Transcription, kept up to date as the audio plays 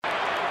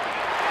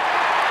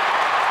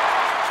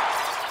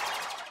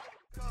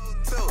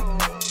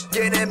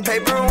pen and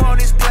paper on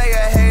this player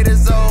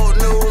haters, old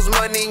news,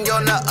 money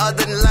on the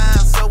other line.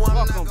 So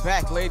welcome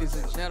back, ladies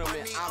and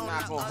gentlemen. I'm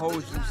not gonna hold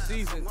you.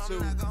 Season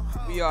 2.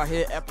 We are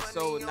here,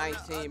 episode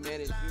 19.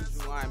 Man, as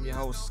usual, I am your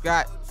host,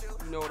 Scott.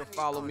 You know to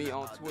follow me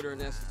on Twitter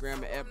and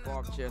Instagram at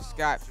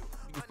BarberChairScott.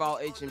 You can follow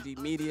HMB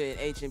Media at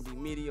HMB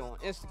Media on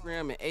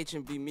Instagram and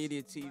HMB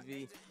Media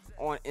TV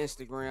on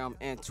Instagram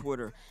and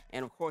Twitter.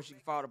 And, of course, you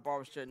can follow the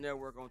Barberchair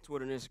Network on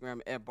Twitter and Instagram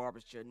at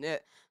BarberChairNet.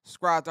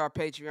 Subscribe to our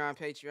Patreon,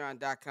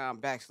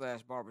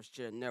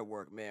 patreon.com/BarberChair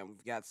Network, man.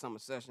 We've got summer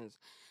sessions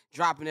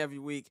dropping every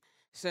week.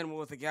 Cinema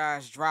with the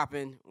guys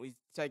dropping. We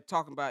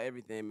talking about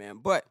everything, man.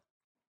 But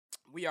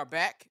we are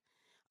back.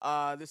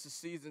 This is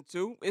season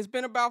 2. It's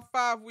been about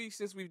 5 weeks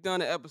since we've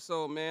done an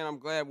episode, man. I'm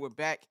glad we're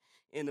back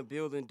in the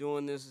building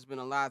doing this. There's been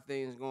a lot of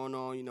things going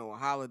on, you know,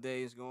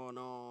 holidays going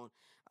on,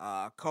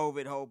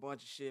 COVID, whole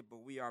bunch of shit, but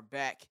we are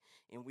back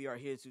and we are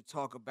here to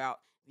talk about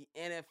the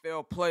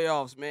NFL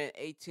playoffs, man.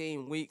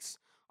 18 weeks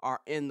are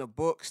in the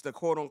books, the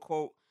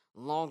quote-unquote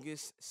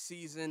longest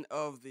season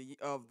of the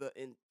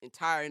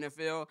entire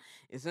NFL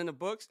is in the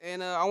books,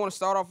 and I want to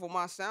start off with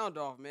my sound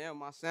off, man.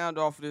 My sound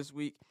off for this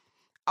week,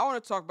 I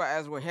want to talk about,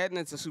 as we're heading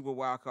into Super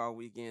Wildcard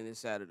Weekend this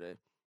Saturday,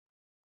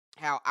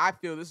 how I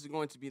feel this is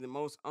going to be the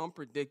most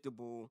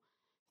unpredictable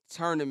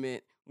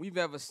tournament we've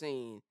ever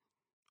seen.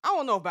 I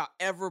don't know about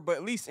ever, but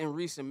at least in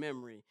recent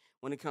memory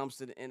when it comes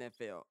to the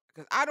NFL.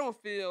 Because I don't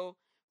feel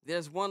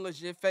there's one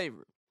legit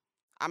favorite.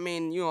 I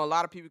mean, you know, a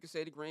lot of people can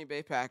say the Green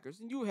Bay Packers,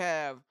 and you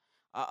have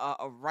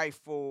a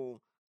rightful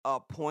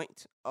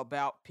point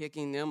about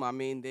picking them. I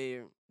mean,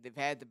 they've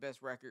had the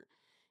best record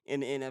in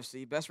the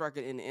NFC, best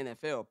record in the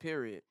NFL,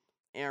 period.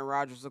 Aaron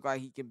Rodgers looked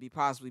like he can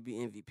possibly be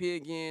MVP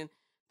again.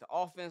 The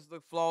offense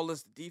looked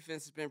flawless. The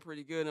defense has been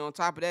pretty good. And on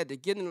top of that, they're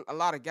getting a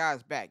lot of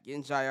guys back.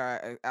 Getting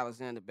Jair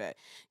Alexander back.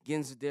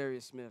 Getting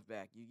Zadarius Smith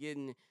back. You're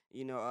getting,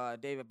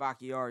 David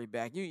Bakhtiari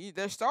back.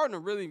 They're starting to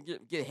really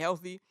get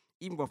healthy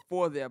even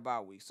before their bye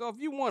week. So if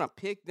you want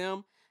to pick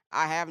them,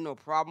 I have no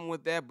problem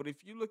with that. But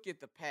if you look at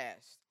the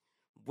past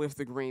with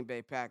the Green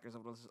Bay Packers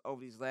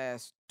over these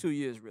last 2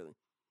 years, really,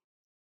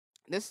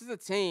 this is a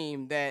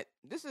team that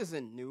this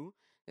isn't new.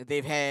 That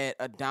they've had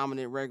a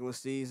dominant regular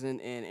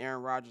season and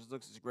Aaron Rodgers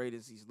looks as great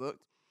as he's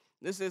looked.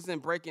 This isn't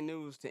breaking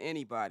news to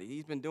anybody.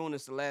 He's been doing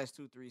this the last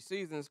 2-3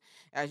 seasons.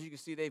 As you can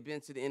see, they've been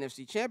to the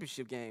NFC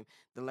Championship game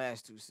the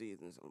last 2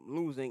 seasons,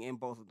 losing in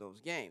both of those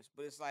games.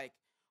 But it's like,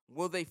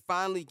 will they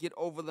finally get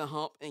over the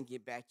hump and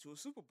get back to a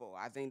Super Bowl?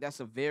 I think that's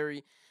a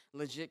very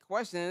legit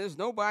question. And there's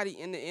nobody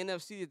in the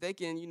NFC that they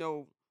can,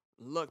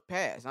 look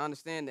past. I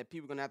understand that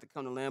people are going to have to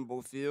come to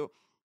Lambeau Field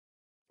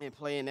and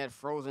play in that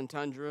frozen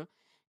tundra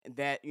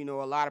that, a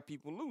lot of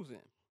people lose in.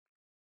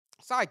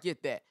 So I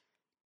get that.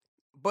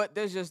 But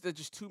there's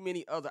just too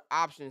many other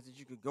options that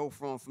you could go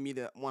from for me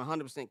to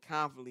 100%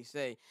 confidently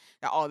say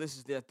that, this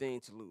is their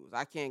thing to lose.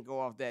 I can't go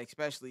off that,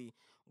 especially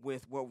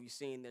with what we've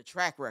seen, their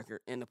track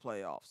record in the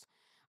playoffs.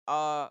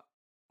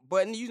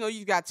 But,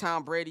 you've got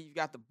Tom Brady, you've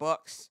got the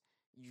Bucks,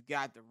 you've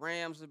got the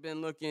Rams have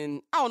been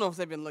looking, I don't know if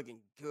they've been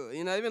looking good.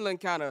 They've been looking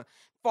kind of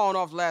falling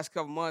off the last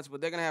couple months, but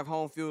they're going to have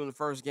home field in the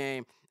first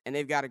game. And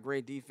they've got a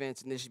great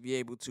defense, and they should be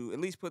able to at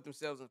least put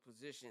themselves in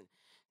position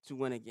to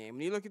win a game.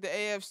 When you look at the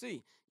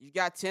AFC, you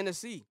got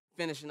Tennessee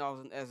finishing off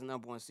as the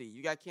number 1 seed.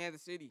 You got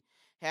Kansas City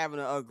having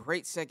a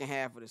great second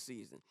half of the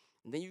season.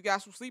 And then you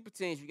got some sleeper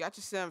teams. You got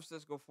your San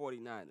Francisco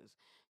 49ers.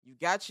 You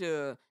got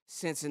your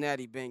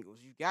Cincinnati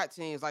Bengals. You got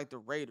teams like the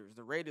Raiders.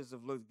 The Raiders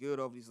have looked good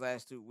over these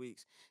last 2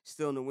 weeks,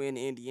 still in the win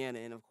in Indiana.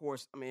 And, of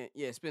course,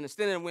 it's been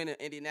still in the win in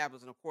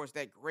Indianapolis. And, of course,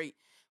 that great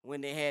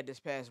win they had this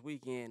past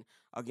weekend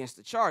against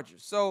the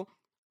Chargers. So,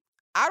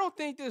 I don't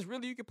think there's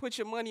really you can put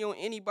your money on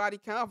anybody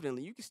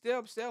confidently. You can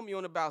still sell me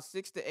on about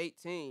 6 to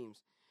 8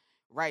 teams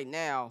right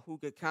now who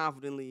could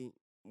confidently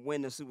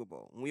win the Super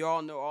Bowl. We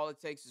all know all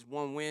it takes is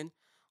one win.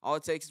 All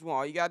it takes is one.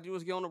 All you got to do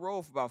is get on the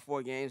road for about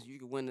 4 games. You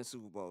can win the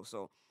Super Bowl.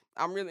 So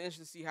I'm really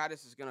interested to see how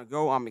this is going to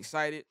go. I'm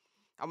excited.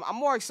 I'm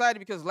more excited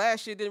because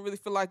last year didn't really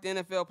feel like the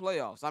NFL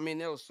playoffs. I mean,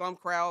 there was some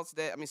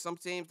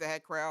teams that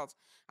had crowds.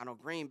 I know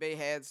Green Bay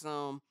had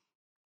some.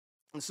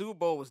 The Super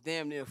Bowl was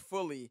damn near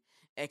fully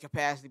at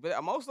capacity,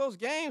 but most of those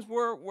games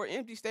were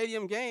empty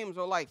stadium games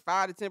or like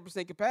 5 to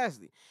 10%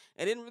 capacity.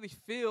 It didn't really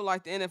feel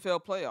like the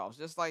NFL playoffs,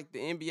 just like the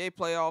NBA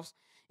playoffs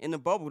in the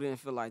bubble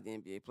didn't feel like the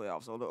NBA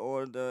playoffs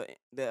or the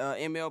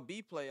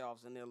MLB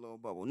playoffs in their little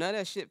bubble. None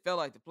of that shit felt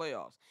like the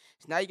playoffs.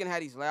 So now you're going to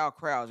have these loud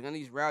crowds, you're going to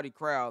have these rowdy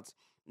crowds,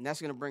 and that's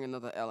going to bring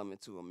another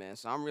element to it, man.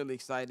 So I'm really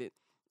excited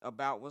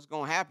about what's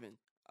going to happen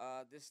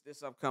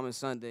this upcoming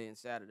Sunday and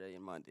Saturday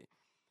and Monday.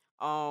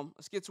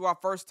 Let's get to our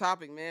first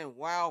topic, man.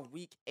 Wow,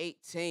 week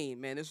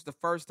 18, man. This is the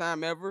first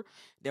time ever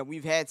that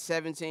we've had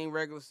 17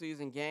 regular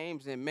season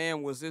games, and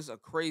man, was this a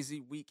crazy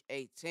week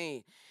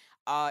 18.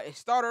 It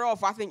started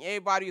off, I think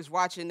everybody was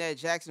watching that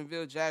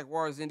Jacksonville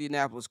Jaguars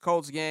Indianapolis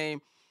Colts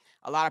game.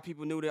 A lot of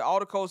people knew that all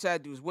the Colts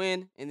had to do is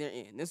win, and they're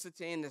in. This is a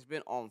team that's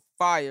been on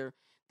fire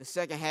the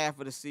second half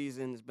of the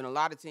season. There's been a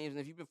lot of teams,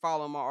 and if you've been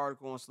following my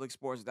article on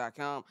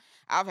slicksports.com,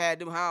 I've had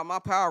them high on my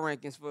power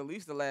rankings for at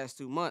least the last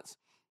 2 months.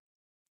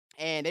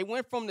 And they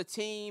went from the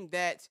team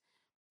that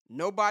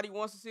nobody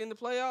wants to see in the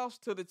playoffs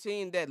to the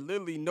team that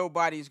literally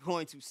nobody's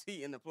going to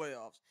see in the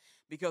playoffs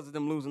because of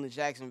them losing to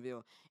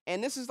Jacksonville.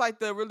 And this is like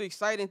the really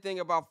exciting thing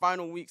about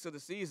final weeks of the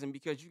season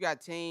because you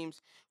got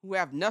teams who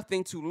have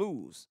nothing to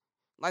lose.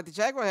 Like the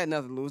Jaguars had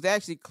nothing to lose. They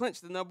actually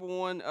clinched the number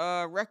one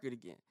record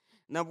again.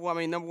 Number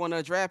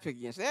one draft pick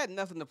again. So they had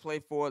nothing to play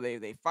for.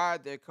 They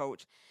fired their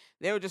coach.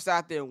 They were just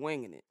out there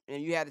winging it.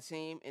 And you had a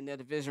team in their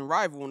division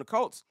rival in the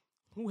Colts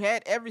who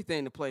had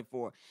everything to play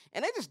for.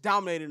 And they just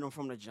dominated them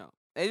from the jump.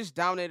 They just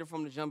dominated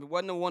from the jump. It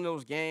wasn't one of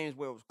those games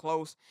where it was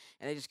close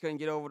and they just couldn't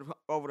get over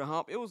the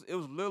hump. It was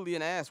literally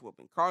an ass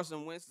whooping.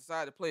 Carson Wentz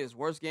decided to play his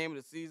worst game of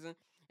the season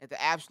at the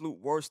absolute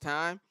worst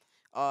time.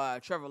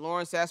 Trevor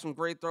Lawrence had some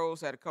great throws,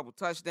 had a couple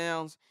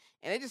touchdowns,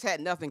 and they just had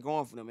nothing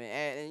going for them.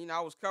 And you know,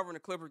 I was covering the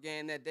Clipper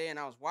game that day, and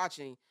I was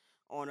watching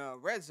on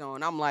Red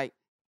Zone. I'm like,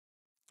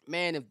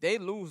 man, if they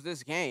lose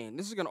this game,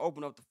 this is going to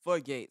open up the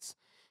floodgates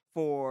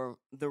for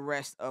the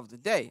rest of the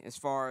day as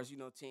far as, you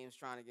know, teams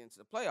trying to get into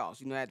the playoffs.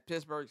 You know, at the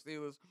Pittsburgh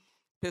Steelers,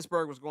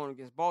 Pittsburgh was going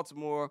against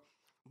Baltimore.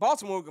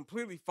 Baltimore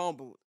completely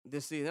fumbled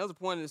this season. There was a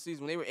point in the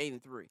season when they were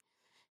 8-3.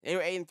 They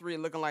were 8-3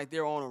 and looking like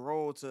they were on a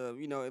roll to,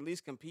 you know, at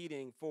least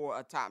competing for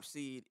a top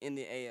seed in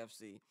the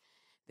AFC.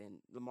 Then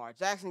Lamar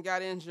Jackson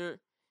got injured.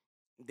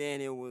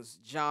 Then it was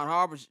John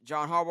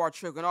Harbaugh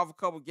tricking off a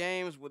couple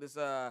games with his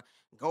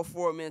go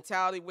for it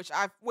mentality, which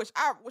I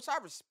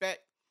respect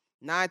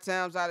 9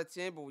 times out of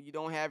 10. But when you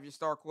don't have your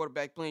star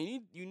quarterback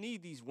playing, you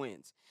need these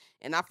wins,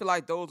 and I feel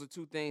like those are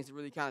two things that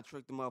really kind of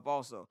tricked them up.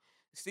 Also,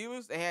 the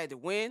Steelers, they had to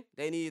win,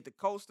 they needed the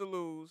Colts to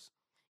lose,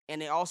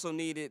 and they also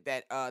needed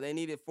that they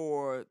needed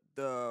for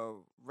the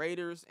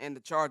Raiders and the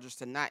Chargers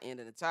to not end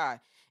in a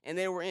tie, and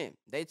they were in.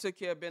 They took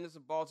care of business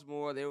in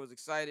Baltimore. They was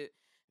excited.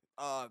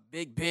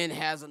 Big Ben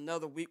has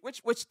another week,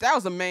 which that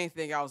was the main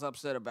thing I was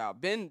upset about.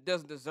 Ben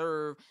doesn't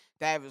deserve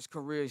to have his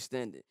career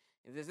extended.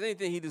 If there's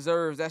anything he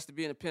deserves, that's to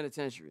be in a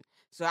penitentiary.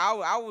 So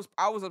I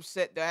was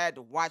upset that I had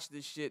to watch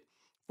this shit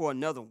for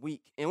another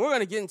week. And we're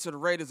gonna get into the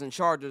Raiders and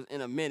Chargers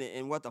in a minute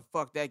and what the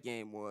fuck that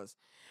game was.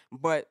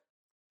 But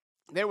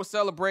they were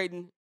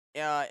celebrating,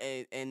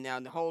 and now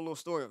the whole little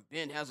story of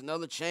Ben has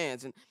another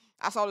chance. And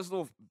I saw this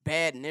little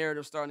bad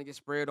narrative starting to get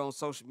spread on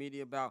social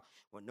media about,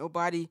 well,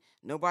 nobody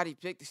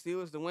picked the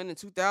Steelers to win in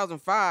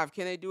 2005.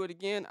 Can they do it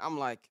again? I'm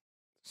like,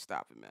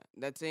 stop it, man.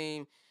 That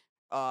team,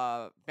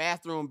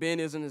 bathroom Ben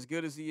isn't as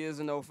good as he is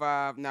in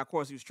 05. Now, of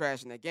course, he was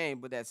trashing that game,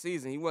 but that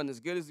season, he wasn't as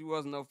good as he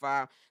was in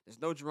 05.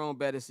 There's no Jerome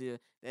Bettis here.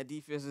 That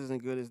defense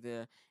isn't good as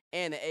there.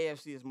 And the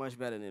AFC is much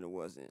better than it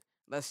was in.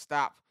 Let's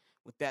stop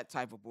with that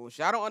type of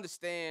bullshit. I don't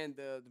understand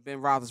the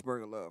Ben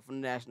Roethlisberger love from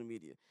the national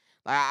media.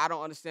 Like, I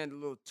don't understand the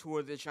little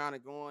tour they're trying to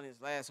go on. His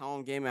last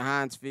home game at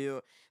Heinz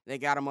Field, they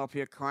got him up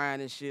here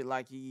crying and shit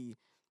like he's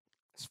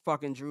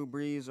fucking Drew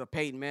Brees or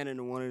Peyton Manning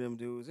or one of them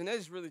dudes. And that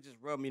just really just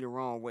rubbed me the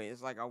wrong way.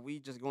 It's like, are we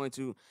just going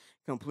to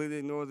completely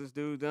ignore this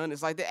dude done?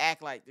 It's like they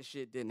act like this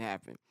shit didn't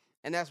happen.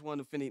 And that's one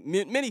of the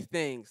many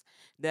things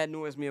that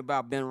annoys me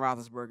about Ben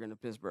Roethlisberger and the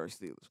Pittsburgh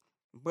Steelers.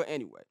 But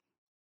anyway,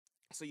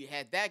 so you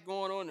had that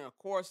going on. And, of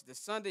course, the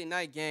Sunday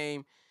night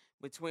game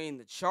between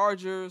the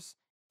Chargers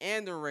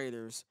and the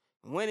Raiders,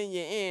 winning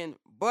you in.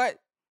 But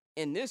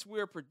in this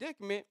weird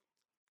predicament,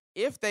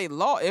 if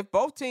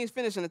both teams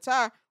finish in a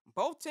tie,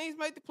 both teams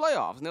make the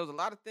playoffs. And there was a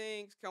lot of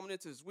things coming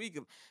into this week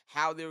of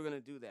how they were going to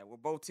do that. Were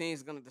both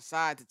teams going to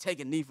decide to take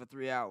a knee for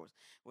 3 hours?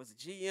 Was the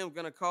GM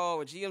going to call?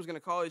 GM's going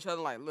to call each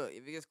other like, look,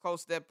 if it gets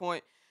close to that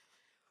point,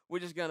 we're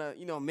just going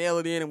to, mail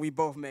it in and we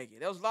both make it.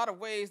 There was a lot of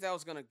ways that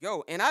was going to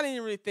go. And I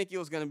didn't really think it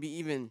was going to be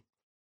even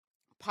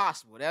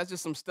possible. That's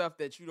just some stuff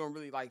that you don't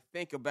really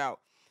think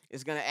about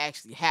is going to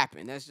actually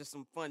happen. That's just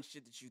some fun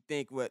shit that you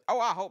think would,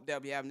 I hope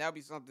that'll be happening. That'll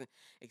be something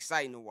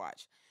exciting to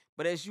watch.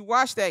 But as you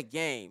watch that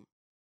game,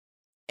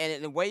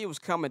 and the way it was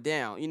coming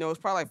down, it was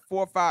probably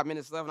 4 or 5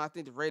 minutes left, and I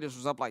think the Raiders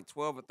was up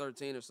 12 or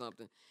 13 or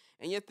something.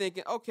 And you're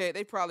thinking, okay,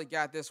 they probably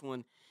got this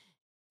one,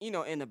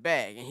 in the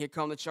bag. And here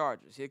come the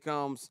Chargers. Here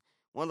comes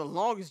one of the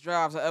longest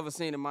drives I've ever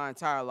seen in my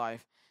entire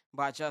life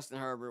by Justin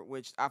Herbert,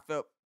 which I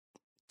felt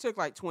took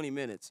 20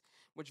 minutes,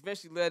 which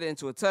eventually led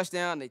into a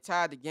touchdown. They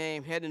tied the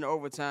game, heading into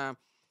overtime.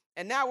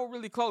 And now we're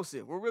really close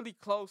here. We're really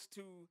close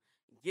to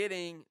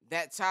getting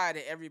that tie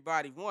that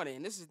everybody wanted.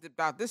 And this is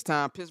about this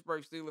time,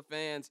 Pittsburgh Steelers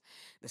fans,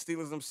 the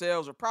Steelers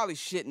themselves are probably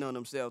shitting on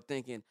themselves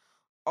thinking,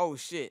 oh,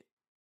 shit,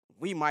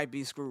 we might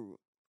be screwed.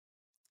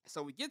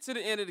 So we get to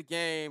the end of the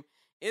game.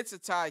 It's a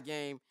tie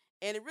game.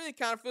 And it really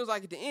kind of feels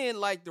like at the end,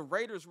 like the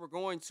Raiders were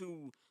going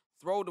to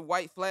throw the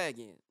white flag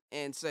in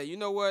and say, you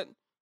know what?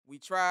 We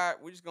tried.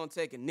 We're just going to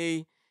take a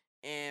knee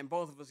and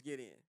both of us get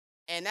in.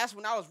 And that's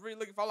when I was really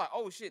looking for,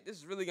 oh, shit, this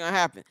is really going to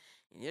happen.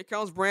 And here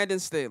comes Brandon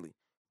Staley.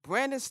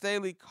 Brandon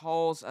Staley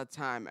calls a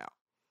timeout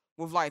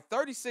with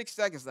 36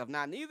 seconds left.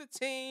 Now, neither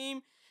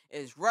team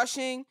is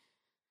rushing.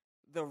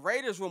 The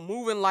Raiders were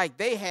moving like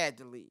they had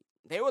the lead.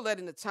 They were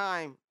letting the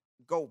time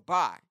go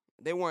by.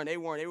 They weren't in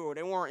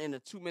a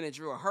 2-minute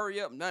drill.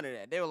 Hurry up, none of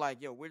that. They were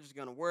like, yo, we're just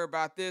going to worry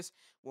about this.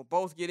 We'll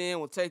both get in.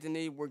 We'll take the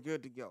knee. We're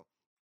good to go.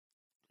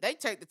 They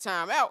take the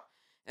time out.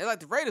 And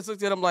the Raiders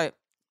looked at them like,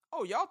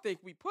 oh, y'all think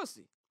we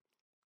pussy.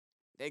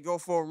 They go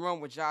for a run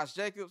with Josh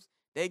Jacobs.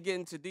 They get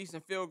into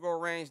decent field goal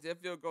range. Their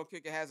field goal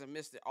kicker hasn't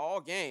missed it all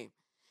game.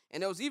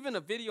 And there was even a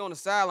video on the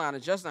sideline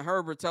of Justin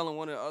Herbert telling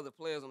one of the other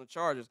players on the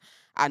Chargers,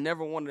 I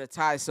never wanted a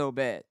tie so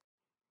bad.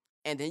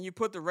 And then you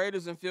put the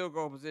Raiders in field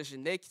goal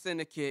position. They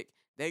send a kick.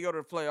 They go to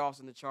the playoffs,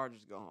 and the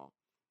Chargers go home.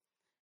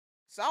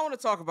 So I want to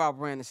talk about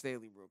Brandon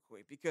Staley real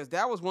quick because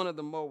that was one of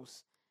the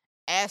most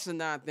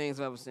asinine things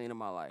I've ever seen in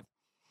my life.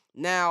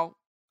 Now,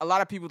 a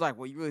lot of people like,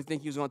 well, you really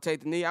think he was going to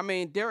take the knee? I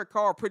mean, Derek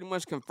Carr pretty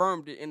much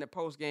confirmed it in the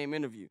post-game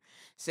interview,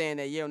 saying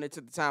that, yeah, when they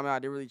took the time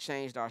out, they really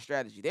changed our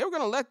strategy. They were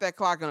going to let that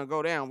clock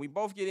go down. We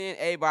both get in,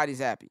 everybody's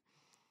happy.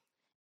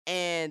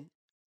 And,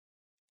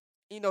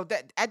 you know,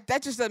 that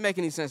just doesn't make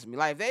any sense to me.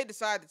 Like, if they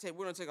decide to take,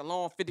 we're going to take a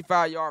long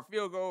 55-yard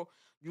field goal,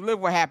 you live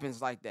what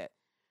happens like that.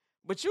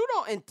 But you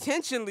don't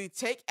intentionally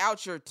take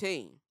out your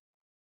team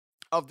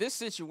of this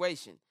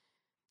situation.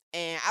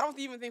 And I don't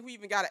even think we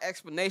even got an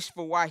explanation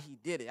for why he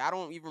did it. I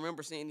don't even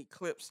remember seeing any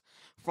clips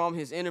from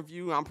his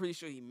interview. I'm pretty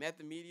sure he met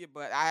the media,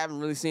 but I haven't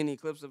really seen any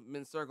clips that have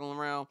been circling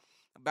around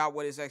about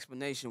what his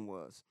explanation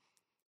was.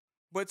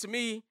 But to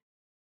me,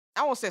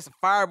 I won't say it's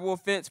a fireable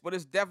offense, but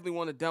it's definitely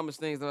one of the dumbest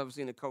things I've ever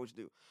seen a coach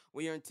do.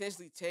 When you're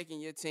intentionally taking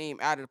your team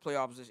out of the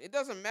playoff position. It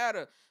doesn't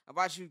matter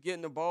about you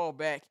getting the ball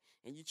back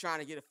and you trying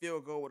to get a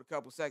field goal with a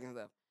couple seconds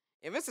left.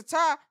 If it's a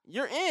tie,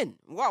 you're in.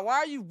 Why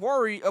are you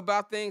worried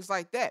about things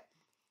like that?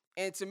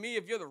 And to me,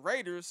 if you're the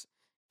Raiders,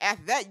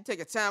 after that, you take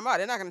a timeout.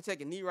 They're not going to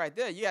take a knee right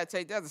there. You got to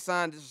take that as a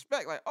sign of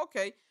disrespect. Like,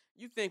 okay,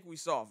 you think we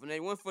soft. And they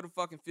went for the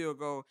fucking field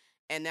goal,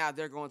 and now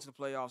they're going to the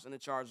playoffs, and the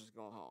Chargers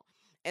going home.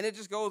 And it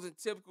just goes in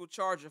typical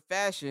Charger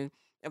fashion.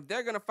 If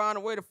they're going to find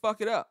a way to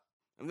fuck it up.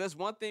 And there's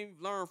one thing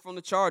we've learned from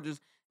the Chargers,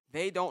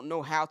 they don't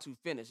know how to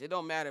finish. It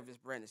don't matter if it's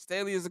Brandon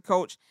Staley as a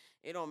coach.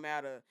 It don't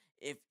matter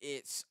if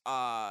it's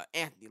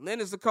Anthony Lynn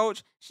as the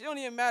coach. It don't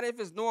even matter if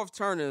it's Norv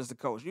Turner as the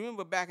coach. You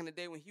remember back in the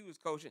day when he was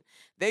coaching,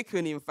 they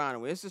couldn't even find a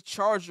way. It's a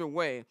Charger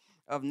way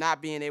of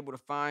not being able to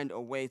find a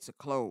way to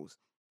close.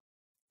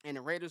 And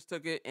the Raiders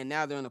took it, and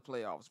now they're in the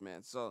playoffs,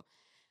 man. So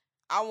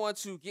I want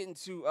to get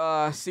into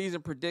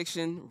season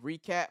prediction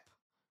recap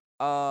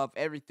of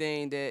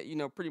everything that, you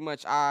know, pretty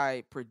much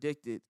I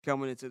predicted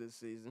coming into the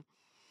season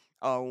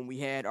when we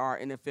had our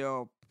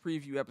NFL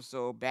preview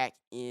episode back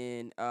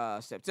in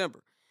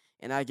September.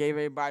 And I gave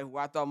everybody who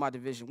I thought my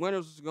division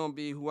winners was going to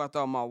be, who I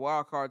thought my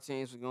wild card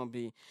teams were going to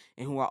be,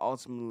 and who I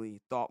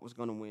ultimately thought was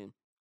going to win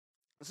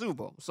the Super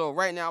Bowl. So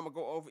right now I'm going to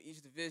go over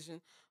each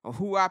division of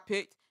who I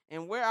picked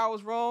and where I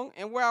was wrong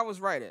and where I was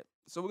right at.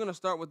 So we're going to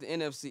start with the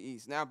NFC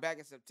East. Now, back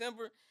in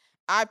September,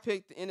 I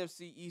picked the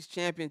NFC East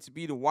champion to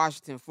be the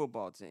Washington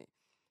football team.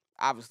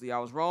 Obviously, I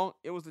was wrong.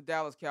 It was the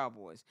Dallas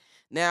Cowboys.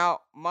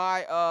 Now,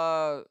 my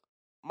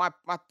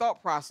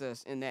thought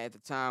process in that at the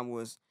time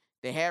was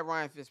they had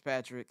Ryan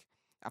Fitzpatrick.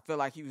 I feel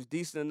like he was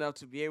decent enough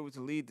to be able to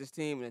lead this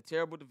team in a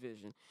terrible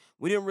division.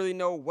 We didn't really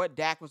know what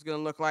Dak was going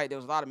to look like. There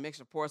was a lot of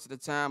mixed reports at the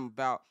time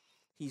about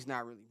he's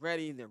not really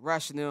ready. They're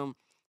rushing him.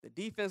 The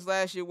defense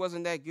last year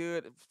wasn't that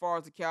good as far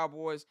as the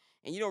Cowboys,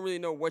 and you don't really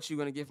know what you're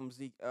going to get from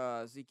Zeke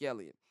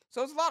Elliott.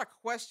 So there's a lot of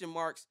question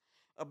marks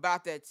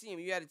about that team.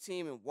 You had a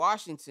team in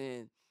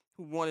Washington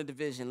who won the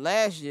division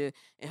last year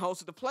and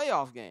hosted the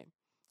playoff game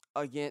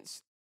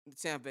against the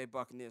Tampa Bay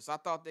Buccaneers. So I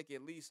thought they could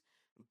at least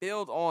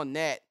build on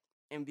that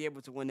and be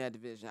able to win that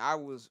division. I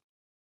was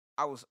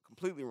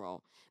completely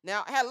wrong.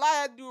 Now, it had a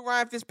lot to do with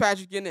Ryan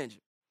Fitzpatrick getting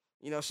injured.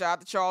 You know, shout out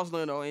to Charles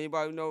Leno.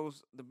 Anybody who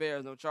knows the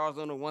Bears know Charles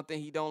Leno, one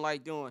thing he don't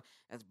like doing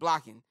is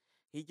blocking.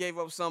 He gave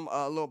up some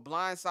little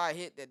blindside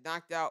hit that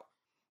knocked out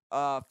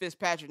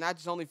Fitzpatrick, not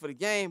just only for the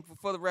game, but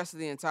for the rest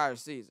of the entire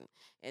season.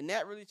 And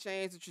that really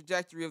changed the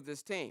trajectory of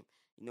this team.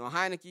 You know,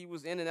 Heineke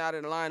was in and out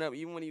of the lineup.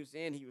 Even when he was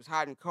in, he was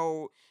hot and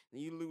cold.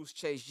 Then you lose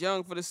Chase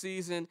Young for the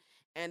season.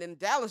 And then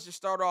Dallas just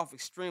started off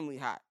extremely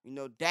hot. You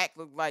know, Dak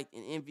looked like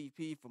an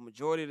MVP for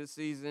majority of the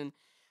season.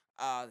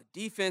 The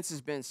defense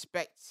has been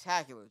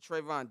spectacular.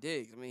 Trayvon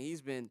Diggs, I mean,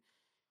 he's been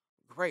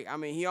great. I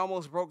mean, he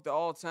almost broke the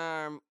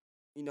all-time,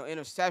 you know,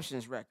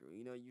 interceptions record.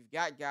 You know, you've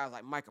got guys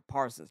like Micah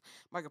Parsons.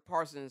 Micah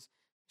Parsons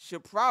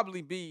should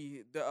probably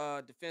be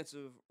the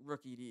defensive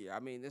rookie of the year. I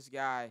mean, this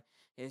guy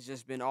has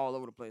just been all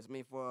over the place. I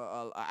mean, for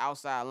an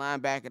outside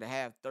linebacker to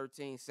have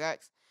 13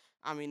 sacks,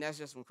 I mean, that's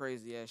just some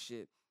crazy-ass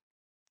shit.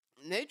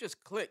 And they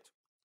just clicked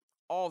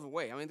all the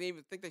way. I mean, they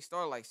even think they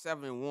started like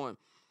 7-1.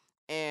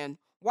 And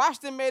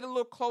Washington made it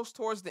look close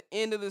towards the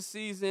end of the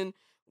season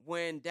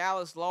when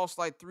Dallas lost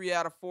like 3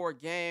 out of 4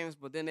 games,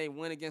 but then they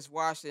went against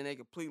Washington. They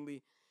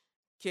completely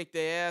kicked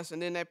their ass,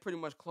 and then that pretty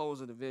much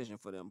closed the division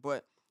for them.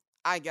 But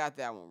I got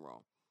that one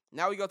wrong.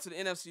 Now we go to the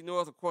NFC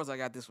North. Of course, I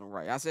got this one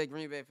right. I said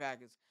Green Bay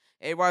Packers.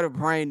 Everybody with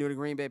brain knew the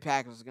Green Bay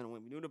Packers was going to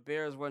win. We knew the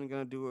Bears wasn't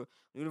going to do it.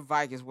 We knew the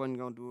Vikings wasn't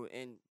going to do it.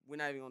 And we're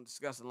not even going to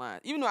discuss the Lions.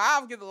 Even though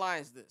I'll give the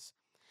Lions this.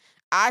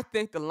 I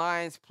think the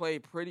Lions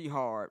played pretty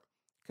hard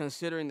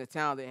considering the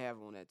talent they have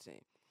on that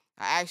team.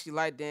 I actually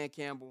like Dan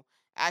Campbell.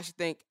 I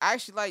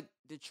actually like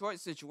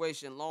Detroit's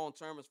situation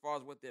long-term as far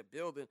as what they're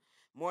building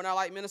more than I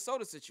like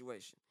Minnesota's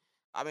situation.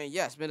 I mean,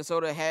 yes,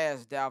 Minnesota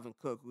has Dalvin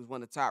Cook, who's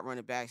one of the top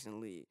running backs in the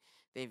league.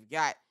 They've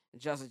got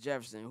Justin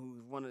Jefferson,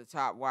 who's one of the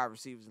top wide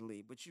receivers in the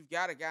league. But you've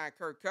got a guy in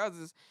Kirk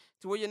Cousins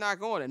to where you're not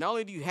going. And not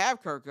only do you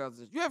have Kirk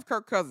Cousins, you have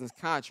Kirk Cousins'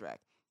 contract.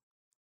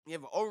 You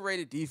have an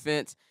overrated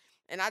defense,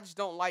 and I just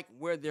don't like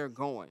where they're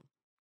going.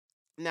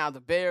 Now,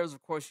 the Bears,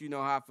 of course, you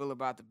know how I feel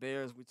about the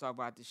Bears. We talk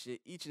about this shit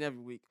each and every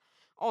week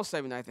on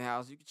 79th and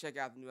House. You can check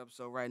out the new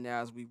episode right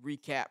now as we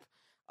recap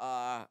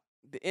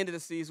the end of the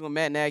season with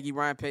Matt Nagy,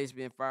 Ryan Pace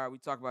being fired. We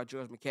talk about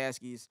George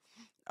McCaskey's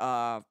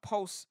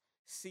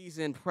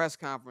post-season press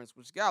conference,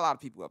 which got a lot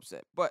of people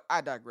upset. But I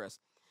digress.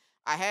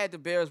 I had the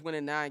Bears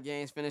winning 9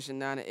 games, finishing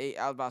 9-8.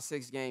 I was about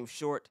 6 games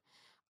short.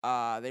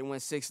 They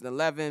went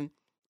 6-11.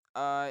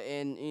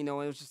 And, you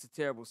know, it was just a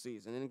terrible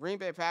season. And the Green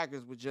Bay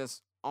Packers were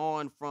just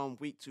on from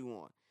week 2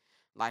 on.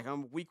 Like,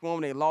 week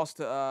 1, they lost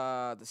to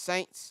the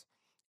Saints.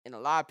 And a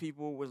lot of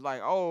people was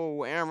like,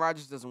 oh, Aaron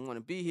Rodgers doesn't want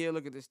to be here.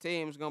 Look at this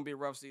team. It's going to be a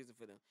rough season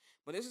for them.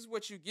 But this is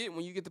what you get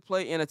when you get to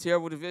play in a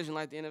terrible division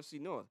like the NFC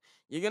North.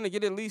 You're going to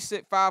get at least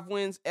 5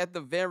 wins at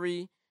the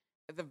very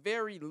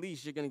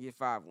least. You're going to get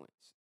 5 wins.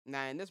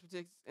 Now,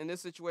 in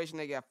this situation,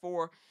 they got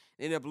 4.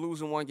 They ended up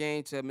losing 1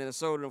 game to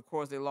Minnesota. Of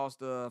course, they lost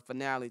the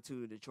finale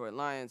to the Detroit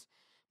Lions.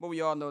 But we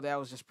all know that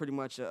was just pretty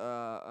much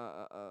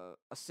a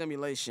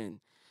simulation,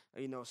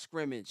 you know,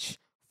 scrimmage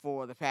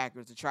for the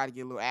Packers to try to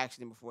get a little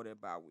action before their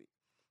bye week.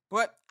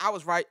 But I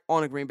was right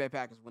on the Green Bay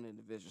Packers winning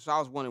the division, so I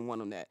was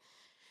 1-1 on that.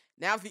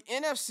 Now, the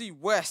NFC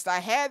West, I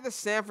had the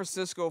San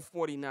Francisco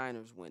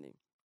 49ers winning.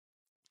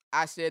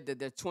 I said that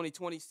their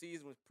 2020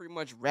 season was pretty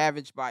much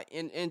ravaged by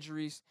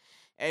injuries.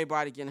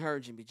 Everybody getting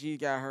hurt. Jimmy G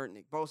got hurt.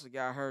 Nick Bosa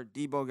got hurt.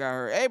 Debo got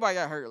hurt. Everybody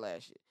got hurt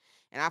last year.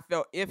 And I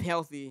felt if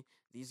healthy,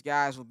 these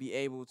guys would be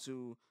able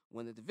to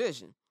win the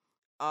division.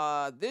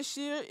 This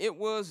year, it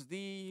was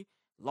the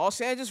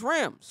Los Angeles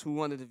Rams who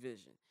won the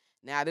division.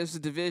 Now, this is a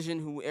division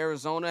who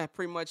Arizona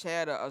pretty much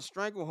had a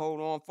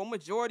stranglehold on for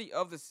majority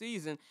of the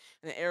season.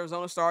 And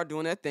Arizona started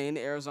doing that thing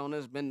that Arizona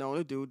has been known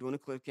to do during the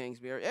Cliff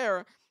Kingsbury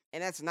era.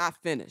 And that's not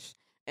finished.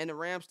 And the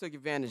Rams took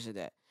advantage of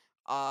that.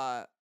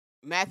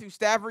 Matthew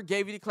Stafford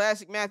gave you the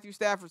classic Matthew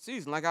Stafford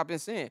season, like I've been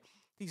saying.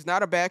 He's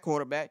not a bad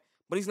quarterback,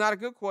 but he's not a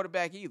good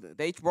quarterback either.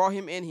 They brought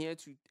him in here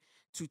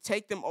to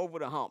take them over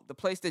the hump, the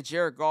place that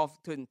Jared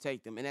Goff couldn't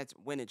take them, and that's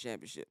winning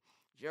championship.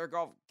 Jared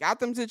Goff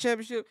got them to the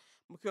championship,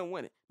 but couldn't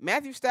win it.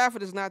 Matthew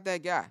Stafford is not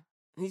that guy.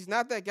 He's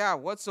not that guy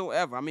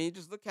whatsoever. I mean,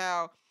 just look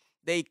how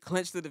they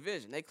clinched the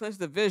division. They clinched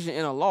the division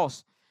in a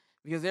loss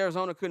because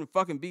Arizona couldn't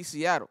fucking beat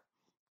Seattle.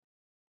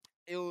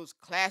 It was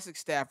classic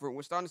Stafford.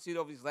 We're starting to see it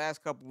over these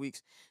last couple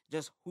weeks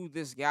just who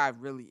this guy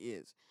really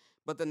is.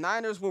 But the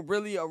Niners were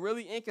really a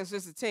really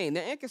inconsistent team.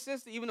 They're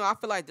inconsistent even though I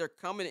feel like they're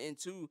coming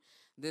into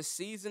this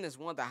season as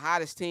one of the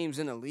hottest teams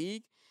in the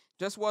league.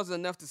 Just wasn't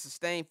enough to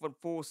sustain for the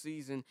full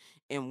season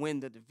and win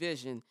the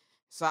division.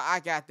 So I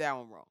got that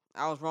one wrong.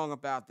 I was wrong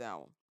about that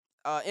one.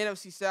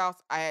 NFC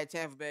South, I had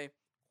Tampa Bay. Of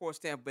course,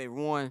 Tampa Bay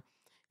won.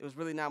 There was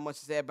really not much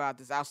to say about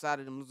this outside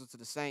of them losing to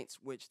the Saints,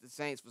 which the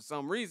Saints, for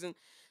some reason,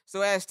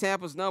 so as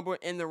Tampa's number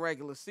in the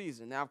regular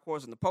season. Now, of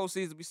course, in the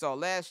postseason, we saw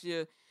last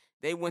year,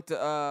 they went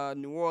to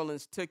New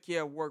Orleans, took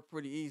care of work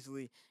pretty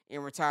easily,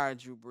 and retired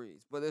Drew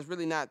Brees. But there's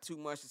really not too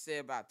much to say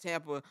about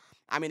Tampa.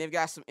 I mean, they've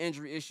got some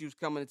injury issues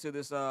coming into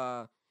this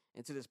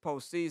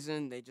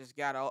postseason. They just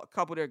got a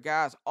couple of their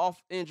guys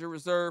off injury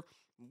reserve.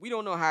 We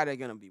don't know how they're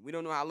going to be. We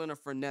don't know how Leonard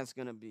Fournette's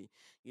going to be.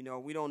 You know,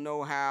 we don't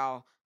know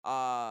how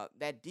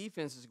that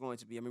defense is going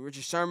to be. I mean,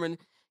 Richard Sherman,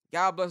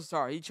 God bless his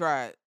heart, he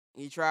tried.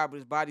 He tried, but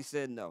his body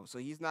said no. So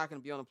he's not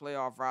going to be on the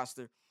playoff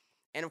roster.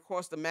 And, of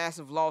course, the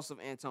massive loss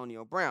of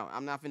Antonio Brown.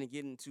 I'm not going to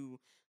get into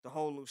the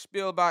whole little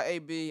spiel about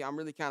AB. I'm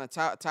really kind of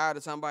tired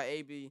of talking about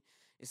AB.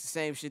 It's the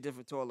same shit,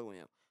 different toilet with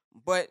him.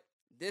 But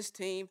this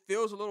team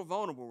feels a little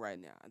vulnerable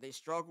right now. They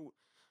struggled.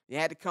 They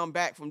had to come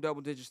back from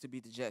double digits to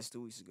beat the Jets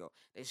 2 weeks ago.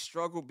 They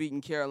struggled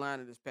beating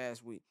Carolina this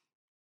past week.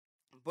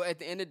 But at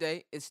the end of the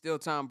day, it's still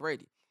Tom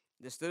Brady.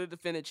 They're still the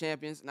defending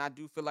champions, and I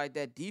do feel like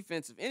that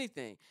defense, if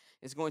anything,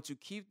 is going to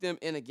keep them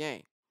in a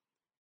game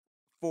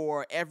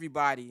for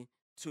everybody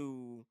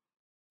to,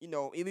 you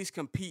know, at least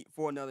compete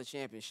for another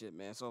championship,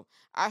 man. So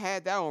I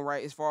had that one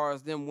right as far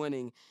as them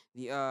winning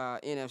the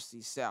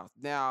NFC South.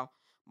 Now,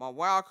 my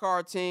wild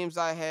card teams,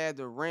 I had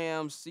the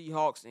Rams,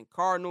 Seahawks, and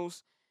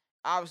Cardinals.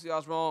 Obviously, I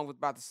was wrong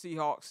about the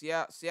Seahawks.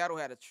 Seattle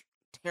had a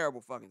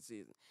terrible fucking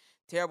season.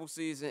 Terrible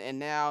season, and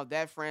now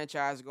that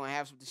franchise is going to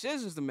have some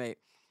decisions to make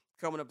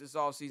coming up this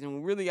offseason.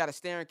 We really got a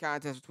staring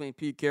contest between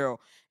Pete Carroll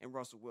and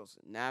Russell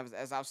Wilson. Now,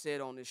 as I've said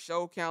on this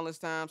show countless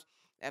times,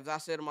 as I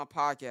said on my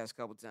podcast a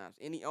couple times,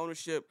 any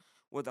ownership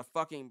with a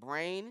fucking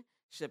brain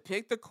should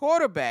pick the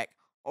quarterback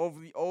over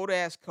the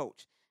old-ass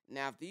coach.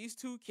 Now, if these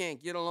two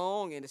can't get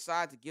along and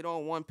decide to get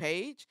on one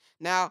page,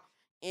 now,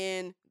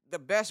 in the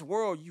best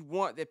world, you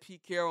want that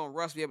Pete Carroll and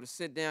Russ be able to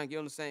sit down, get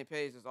on the same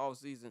page this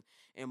offseason,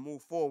 and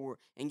move forward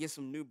and get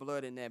some new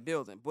blood in that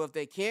building. But if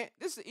they can't,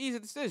 this is an easy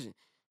decision.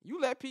 You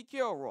let Pete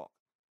Carroll rock.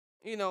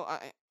 You know,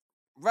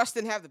 Russ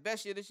didn't have the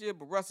best year this year,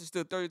 but Russ is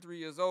still 33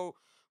 years old.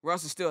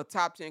 Russ is still a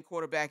top 10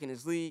 quarterback in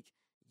his league.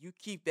 You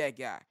keep that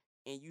guy,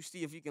 and you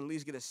see if you can at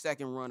least get a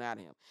second run out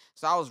of him.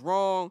 So I was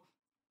wrong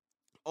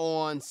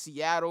on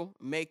Seattle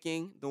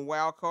making the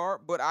wild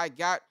card, but I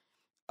got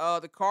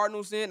the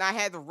Cardinals in. I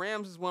had the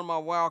Rams as one of my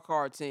wild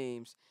card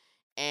teams,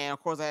 and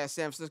of course I had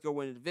San Francisco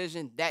winning the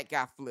division. That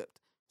got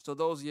flipped. So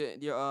those are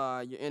your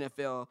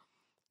NFL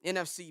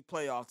NFC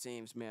playoff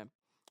teams, man.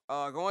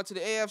 Going to the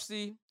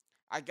AFC,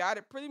 I got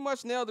it pretty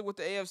much nailed it with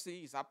the AFC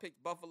East. I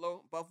picked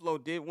Buffalo. Buffalo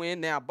did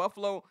win. Now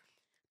Buffalo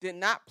did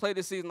not play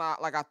the season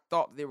like I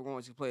thought they were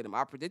going to play them.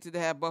 I predicted to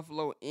have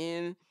Buffalo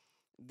in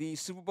the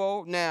Super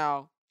Bowl.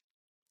 Now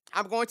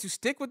I'm going to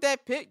stick with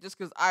that pick just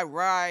because I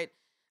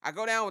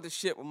go down with the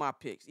shit with my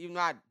picks. Even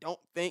though I don't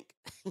think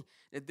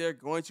that they're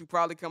going to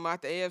probably come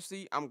out the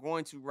AFC, I'm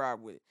going to ride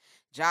with it.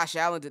 Josh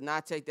Allen did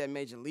not take that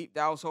major leap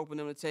that I was hoping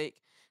them to take.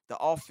 The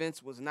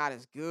offense was not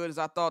as good as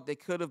I thought they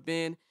could have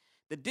been.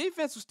 The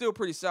defense was still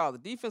pretty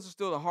solid. The defense was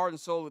still the heart and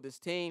soul of this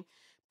team.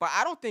 But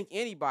I don't think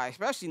anybody,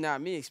 especially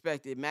not me,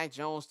 expected Mac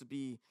Jones to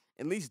be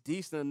at least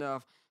decent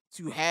enough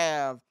to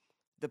have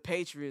the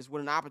Patriots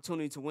with an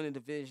opportunity to win a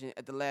division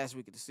at the last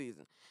week of the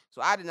season.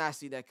 So I did not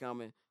see that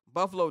coming.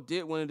 Buffalo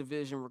did win a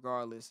division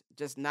regardless,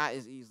 just not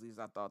as easily as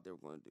I thought they were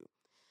going to do.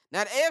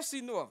 Now, the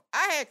AFC North,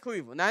 I had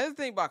Cleveland. Now, here's the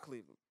thing about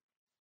Cleveland,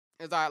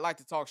 is I like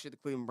to talk shit to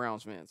Cleveland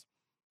Browns fans.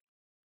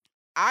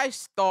 I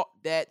thought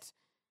that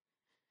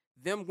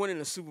them winning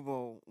the Super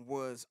Bowl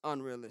was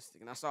unrealistic.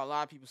 And I saw a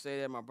lot of people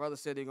say that. My brother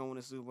said they're going to win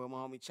the Super Bowl. My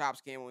homie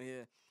Chops came on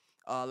here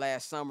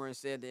last summer and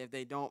said that if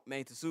they don't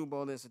make the Super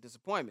Bowl, it's a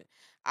disappointment.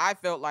 I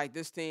felt like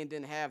this team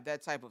didn't have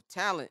that type of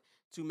talent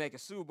to make a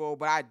Super Bowl,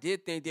 but I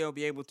did think they'll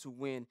be able to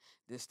win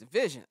this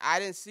division. I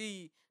didn't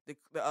see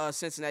the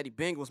Cincinnati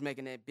Bengals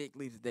making that big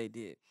leap that they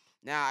did.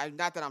 Now,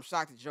 not that I'm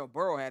shocked that Joe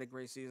Burrow had a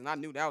great season. I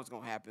knew that was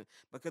going to happen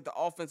because the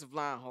offensive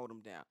line hold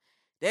them down.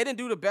 They didn't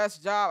do the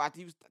best job. I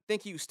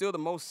think he was still the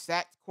most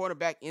sacked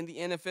quarterback in the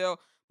NFL,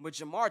 but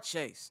Jamar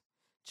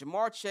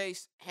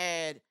Chase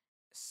had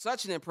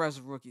such an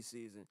impressive rookie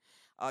season.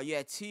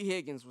 T.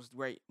 Higgins was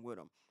great with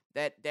him.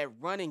 That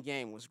running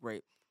game was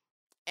great.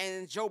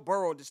 And Joe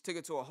Burrow just took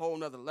it to a whole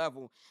nother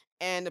level.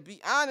 And to be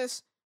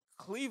honest,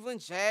 Cleveland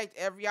jagged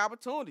every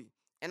opportunity.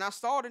 And I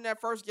saw it in that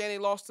first game they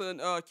lost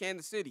to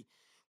Kansas City,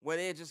 where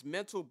they had just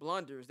mental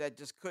blunders that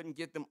just couldn't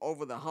get them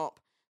over the hump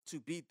to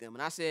beat them.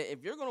 And I said,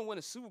 if you're going to win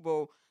a Super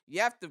Bowl,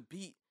 you have to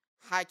beat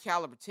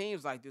high-caliber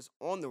teams like this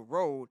on the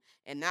road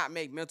and not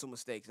make mental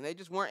mistakes. And they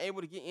just weren't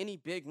able to get any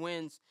big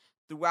wins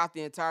throughout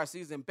the entire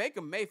season.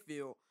 Baker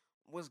Mayfield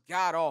was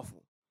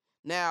god-awful.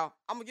 Now,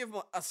 I'm going to give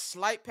him a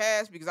slight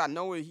pass because I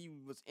know he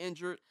was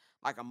injured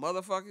like a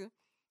motherfucker,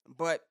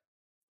 but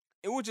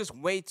it was just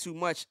way too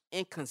much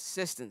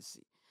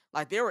inconsistency.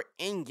 Like, they were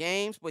in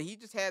games, but he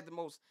just had the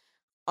most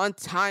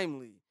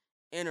untimely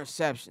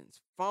interceptions,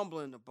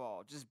 fumbling the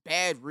ball, just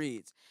bad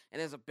reads. And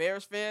as a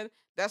Bears fan,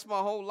 that's my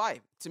whole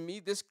life. To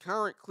me, this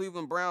current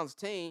Cleveland Browns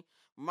team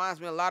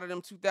reminds me a lot of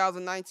them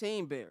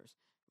 2019 Bears.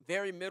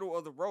 Very middle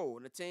of the road,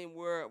 and a team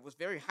where it was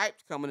very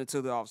hyped coming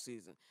into the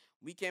offseason.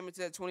 We came into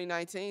that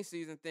 2019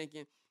 season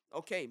thinking,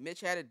 okay,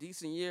 Mitch had a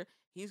decent year.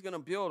 He's going to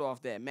build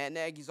off that. Matt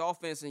Nagy's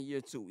offense in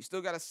year 2. We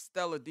still got a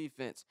stellar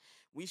defense.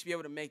 We should be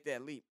able to make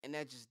that leap, and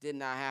that just did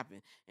not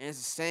happen. And it's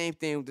the same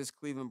thing with this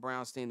Cleveland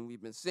Browns team that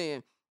we've been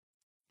seeing,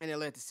 and it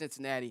led to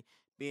Cincinnati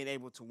being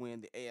able to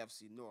win the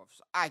AFC North.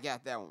 So I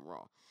got that one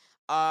wrong.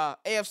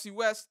 AFC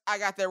West, I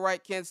got that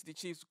right. Kansas City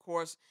Chiefs, of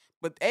course.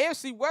 But the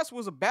AFC West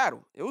was a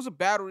battle. It was a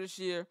battle this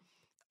year.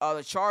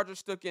 The Chargers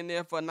stuck in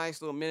there for a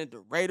nice little minute.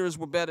 The Raiders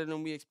were better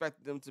than we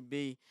expected them to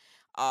be.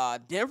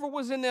 Denver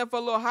was in there for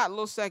a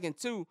little second,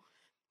 too.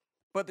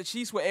 But the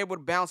Chiefs were able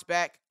to bounce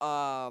back.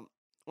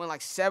 Went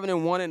like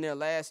 7-1 in their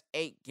last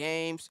 8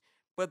 games.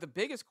 But the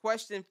biggest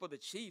question for the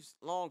Chiefs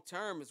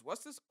long-term is,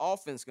 what's this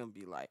offense going to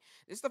be like?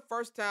 It's the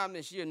first time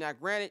this year. Now,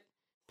 granted,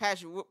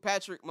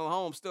 Patrick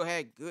Mahomes still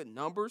had good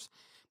numbers,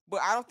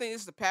 but I don't think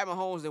this is the Pat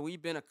Mahomes that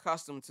we've been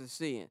accustomed to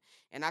seeing.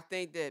 And I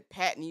think that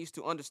Pat needs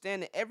to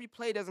understand that every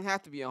play doesn't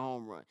have to be a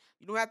home run.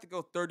 You don't have to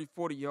go 30,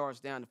 40 yards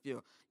down the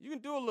field. You can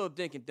do a little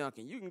dink and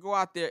dunking. You can go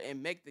out there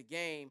and make the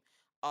game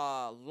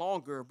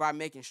longer by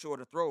making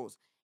shorter throws.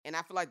 And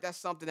I feel like that's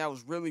something that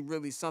was really,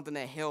 really something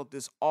that held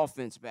this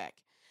offense back.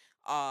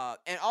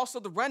 And also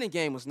the running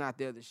game was not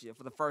there this year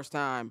for the first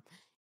time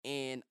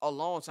in a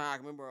long time. I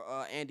remember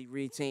Andy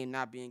Reid's team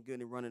not being good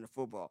in running the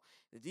football.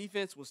 The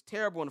defense was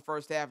terrible in the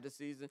first half of the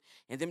season,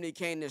 and then they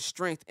came their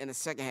strength in the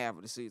second half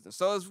of the season.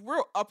 So it's a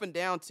real up and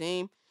down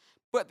team,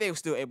 but they were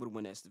still able to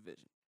win this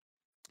division.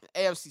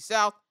 AFC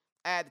South,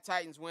 I had the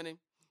Titans winning.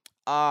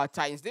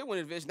 Titans did win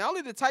the division. Not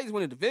only did the Titans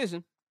win the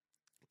division,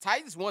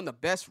 Titans won the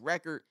best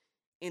record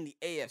in the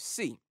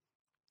AFC.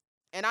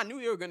 And I knew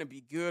they were going to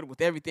be good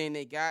with everything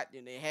they got.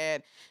 And they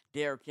had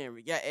Derrick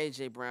Henry, got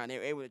A.J. Brown. They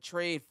were able to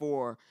trade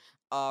for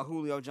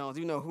Julio Jones,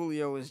 even though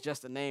Julio is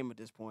just a name at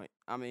this point.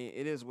 I mean,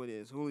 it is what it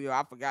is. Julio,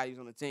 I forgot he was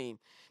on the team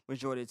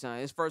majority of the time.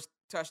 His first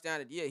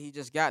touchdown of the year, he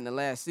just got in the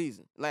last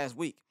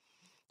week.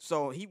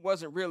 So he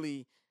wasn't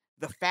really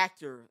the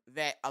factor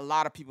that a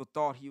lot of people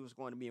thought he was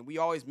going to be. And we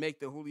always make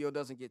the Julio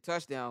doesn't get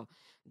touchdown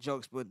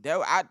jokes, but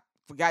I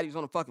forgot he was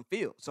on the fucking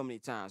field so many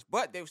times.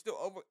 But they were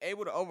still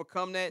able to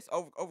overcome this.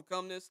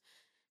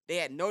 They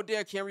had no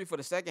Derrick Henry for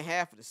the second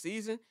half of the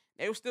season.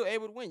 They were still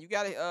able to win. You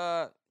got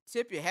to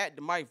tip your hat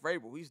to Mike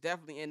Vrabel. He's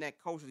definitely in that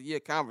Coach of the Year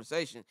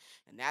conversation.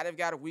 And now they've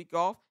got a week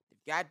off.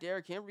 They've got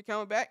Derrick Henry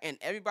coming back, and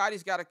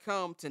everybody's got to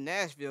come to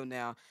Nashville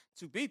now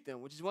to beat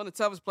them, which is one of the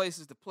toughest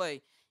places to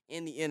play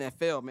in the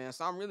NFL, man.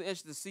 So I'm really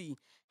interested to see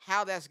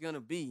how that's going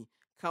to be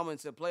coming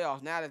to the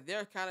playoffs now that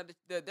they're kind of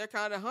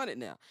the hunted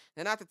now.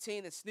 They're not the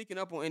team that's sneaking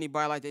up on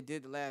anybody like they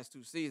did the last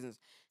 2 seasons.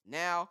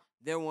 Now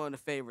they're one of the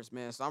favorites,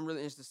 man. So I'm really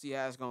interested to see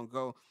how it's going to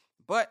go.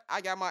 But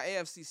I got my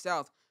AFC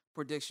South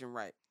prediction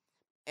right.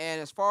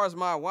 And as far as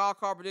my wild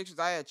card predictions,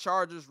 I had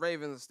Chargers,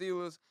 Ravens, and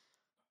Steelers.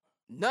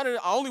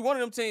 Only one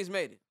of them teams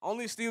made it.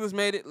 Only Steelers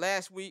made it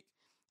last week.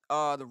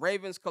 The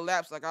Ravens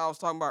collapsed, like I was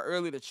talking about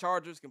earlier. The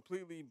Chargers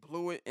completely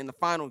blew it in the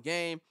final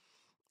game.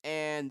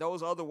 And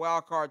those other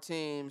wild card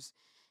teams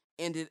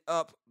ended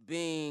up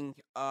being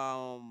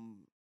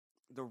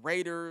the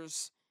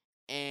Raiders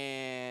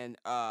and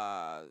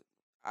I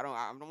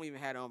don't even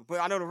have them, but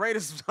I know the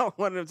Raiders was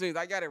one of them teams.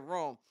 I got it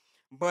wrong,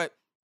 but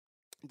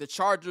the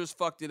Chargers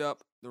fucked it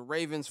up. The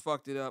Ravens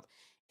fucked it up,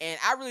 and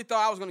I really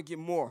thought I was going to get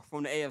more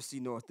from the AFC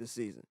North this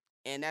season,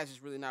 and that's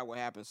just really not what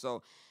happened.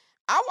 So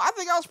I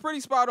think I was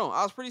pretty spot on.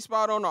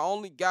 I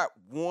only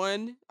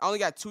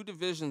got 2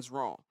 divisions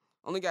wrong.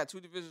 And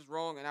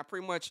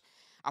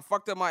I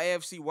fucked up my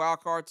AFC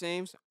wildcard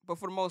teams, but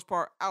for the most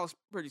part, I was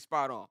pretty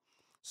spot on.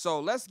 So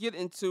let's get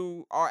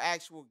into our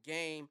actual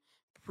game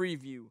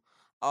preview.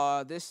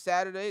 This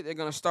Saturday, they're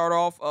going to start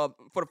off,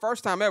 for the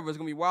first time ever, it's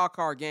going to be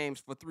wildcard games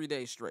for 3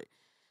 days straight.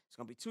 It's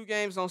going to be 2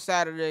 games on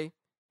Saturday,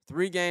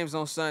 3 games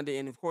on Sunday,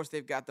 and of course,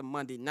 they've got the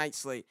Monday night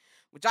slate,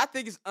 which I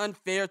think is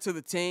unfair to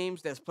the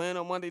teams that's playing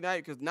on Monday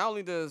night, because not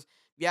only does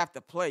you have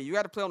to play, you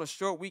got to play on a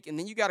short week, and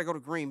then you got to go to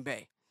Green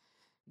Bay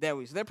that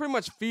week. So they're pretty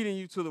much feeding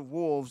you to the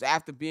wolves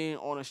after being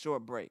on a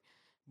short break.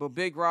 But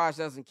Big Raj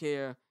doesn't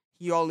care.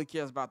 He only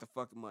cares about the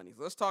fucking money.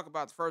 So let's talk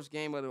about the first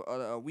game of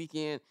the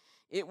weekend.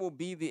 It will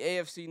be the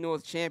AFC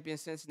North champion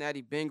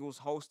Cincinnati Bengals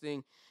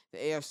hosting the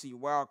AFC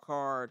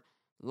wildcard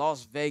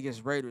Las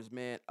Vegas Raiders,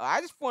 man. I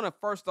just want to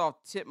first off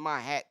tip my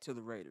hat to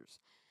the Raiders.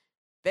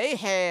 They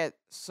had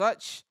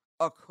such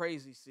a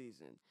crazy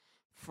season,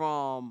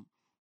 from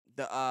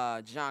the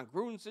John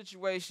Gruden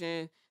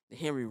situation, the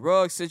Henry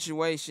Ruggs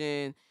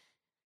situation,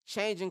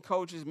 changing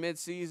coaches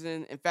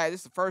midseason. In fact, this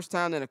is the first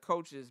time that a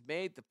coach has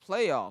made the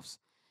playoffs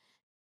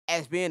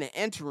as being an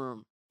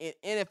interim in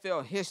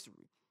NFL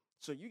history.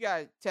 So you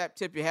got to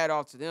tip your hat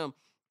off to them.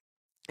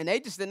 And they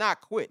just did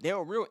not quit. They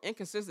were a real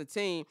inconsistent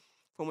team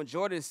for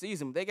majority of the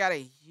season. They got a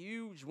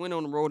huge win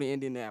on the road in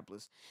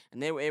Indianapolis,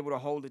 and they were able to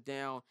hold it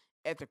down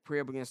at the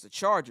crib against the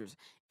Chargers.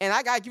 And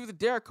I got to give it to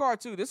Derek Carr,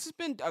 too. This has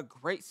been a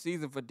great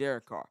season for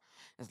Derek Carr.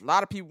 There's a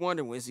lot of people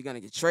wondering, when is he going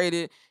to get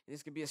traded?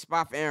 This could be a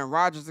spot for Aaron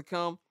Rodgers to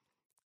come.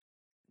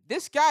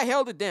 This guy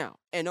held it down.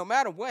 And no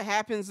matter what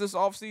happens this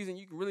offseason,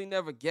 you can really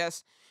never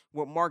guess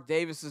what Mark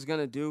Davis is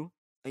going to do.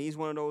 And he's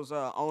one of those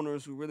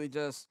owners who really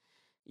just,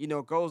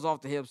 goes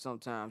off the hip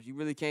sometimes. You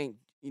really can't,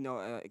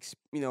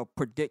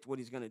 predict what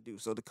he's going to do.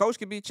 So the coach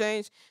could be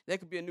changed. There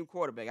could be a new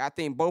quarterback. I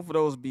think both of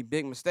those would be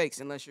big mistakes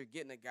unless you're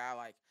getting a guy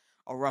like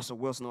a Russell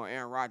Wilson or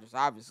Aaron Rodgers,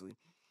 obviously.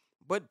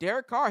 But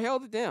Derek Carr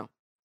held it down.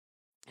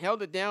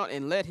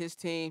 And led his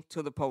team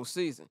to the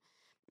postseason.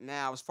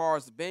 Now, as far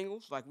as the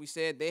Bengals, like we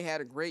said, they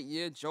had a great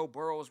year. Joe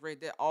Burrow was great.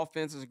 Their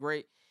offense is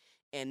great.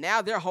 And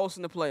now they're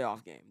hosting the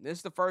playoff game. This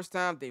is the first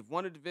time they've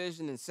won a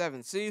division in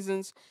 7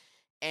 seasons.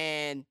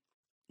 And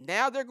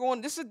now they're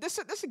going, this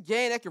is a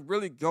game that could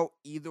really go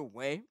either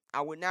way.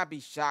 I would not be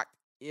shocked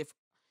if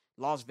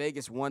Las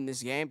Vegas won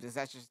this game, because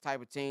that's just the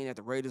type of team that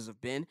the Raiders have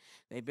been.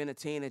 They've been a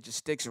team that just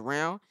sticks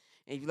around.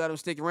 And if you let them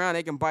stick around,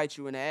 they can bite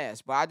you in the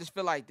ass. But I just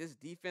feel like this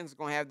defense is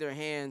going to have their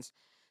hands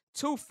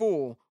too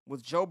full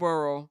with Joe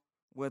Burrow,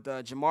 with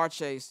Jamar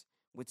Chase,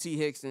 with T.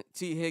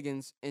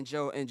 Higgins, and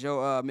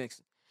Joe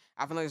Mixon.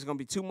 I feel like it's going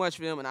to be too much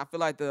for them, and I feel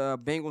like the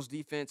Bengals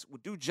defense will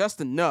do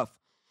just enough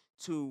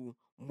to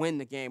win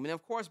the game. And,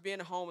 of course, being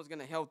at home is going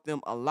to help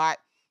them a lot,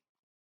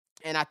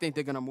 and I think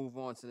they're going to move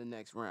on to the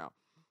next round.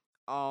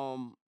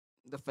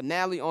 The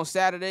finale on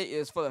Saturday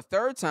is for the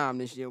 3rd time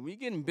this year. We're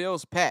getting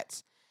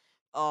Bills-Pats.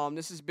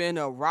 This has been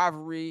a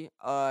rivalry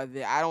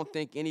that I don't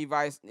think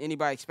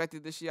anybody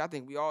expected this year. I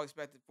think we all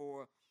expected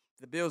for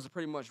the Bills to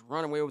pretty much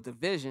run away with the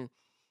division.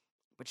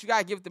 But you got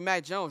to give it to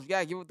Mac Jones. You got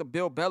to give it to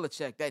Bill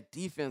Belichick. That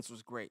defense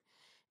was great.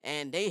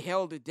 And they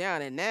held it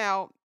down. And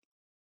now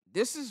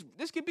this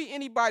could be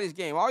anybody's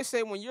game. I always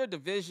say, when you're a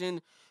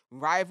division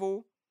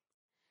rival,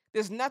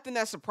 there's nothing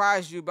that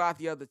surprised you about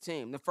the other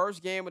team. The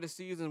first game of the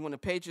season, when the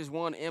Patriots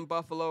won in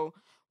Buffalo,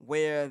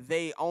 where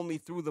they only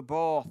threw the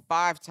ball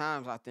 5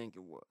 times, I think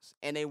it was.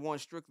 And they won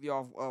strictly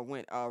off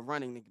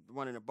running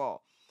the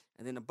ball.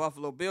 And then the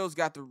Buffalo Bills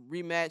got the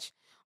rematch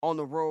on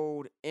the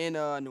road in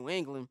New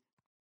England.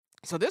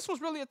 So this was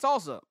really a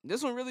toss-up.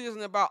 This one really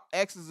isn't about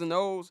X's and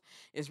O's.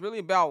 It's really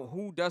about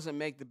who doesn't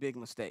make the big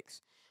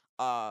mistakes.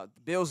 The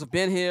Bills have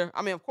been here.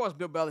 I mean, of course,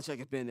 Bill Belichick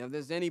has been there. If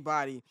there's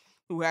anybody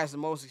who has the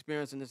most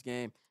experience in this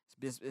game,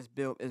 it's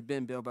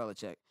been Bill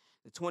Belichick.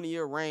 The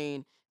 20-year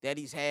reign that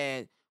he's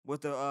had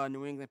with the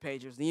New England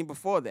Patriots. And even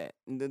before that,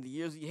 and the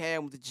years he had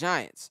with the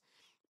Giants,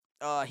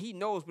 he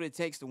knows what it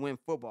takes to win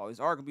football. He's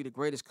arguably the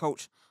greatest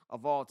coach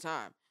of all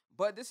time.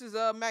 But this is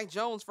Mac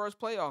Jones' first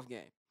playoff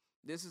game.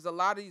 This is a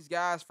lot of these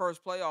guys'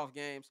 first playoff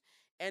games.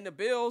 And the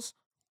Bills,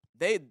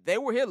 they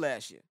were here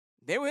last year.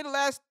 They were here the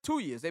last 2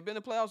 years. They've been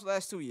in the playoffs the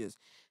last 2 years.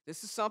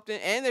 This is something,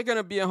 and they're going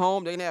to be at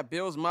home. They're going to have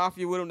Bills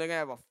Mafia with them. They're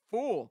going to have a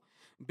full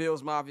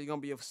Bills Mafia. It's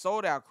going to be a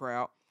sold-out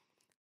crowd.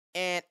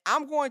 And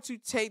I'm going to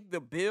take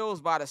the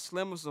Bills by the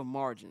slimmest of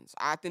margins.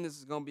 I think this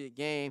is going to be a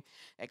game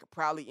that could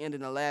probably end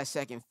in a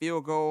last-second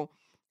field goal.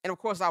 And, of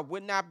course, I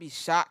would not be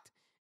shocked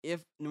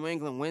if New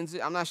England wins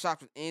it. I'm not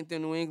shocked with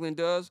anything New England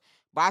does.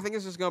 But I think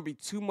it's just going to be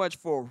too much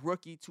for a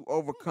rookie to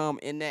overcome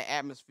in that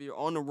atmosphere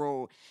on the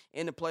road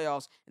in the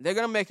playoffs. And they're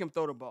going to make him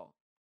throw the ball.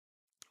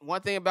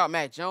 One thing about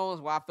Mac Jones,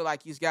 why I feel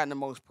like he's gotten the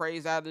most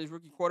praise out of these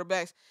rookie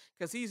quarterbacks,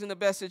 because he's in the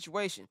best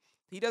situation.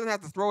 He doesn't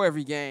have to throw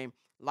every game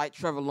like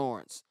Trevor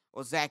Lawrence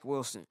or Zach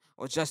Wilson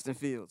or Justin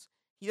Fields.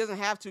 He doesn't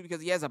have to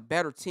because he has a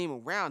better team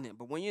around him.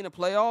 But when you're in the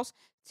playoffs,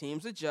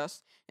 teams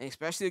adjust, and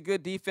especially a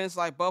good defense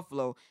like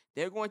Buffalo,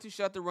 they're going to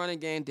shut the running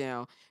game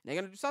down. They're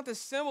going to do something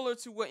similar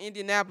to what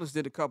Indianapolis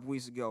did a couple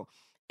weeks ago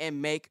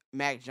and make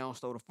Mac Jones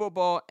throw the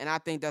football, and I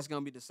think that's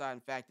going to be the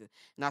deciding factor,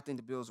 and I think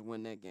the Bills will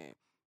win that game.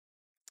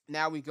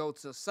 Now we go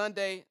to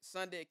Sunday.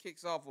 Sunday it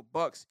kicks off with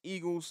Bucks,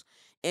 Eagles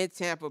in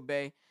Tampa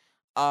Bay.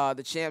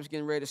 The champs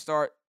getting ready to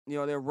start,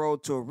 their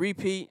road to a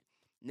repeat.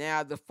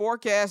 Now, the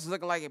forecast is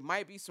looking like it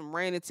might be some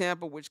rain in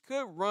Tampa, which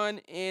could run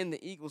in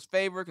the Eagles'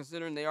 favor,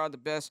 considering they are the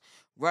best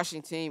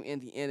rushing team in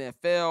the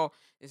NFL.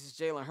 This is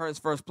Jalen Hurts'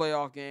 first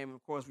playoff game, and,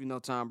 of course, we know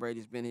Tom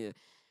Brady's been here.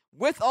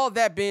 With all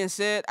that being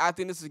said, I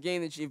think this is a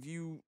game that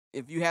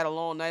if you had a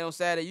long night on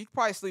Saturday, you could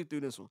probably sleep through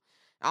this one.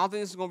 I don't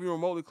think this is going to be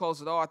remotely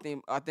close at all. I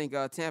think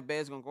Tampa Bay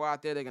is going to go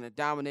out there. They're going to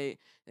dominate.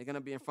 They're going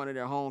to be in front of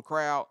their home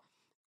crowd,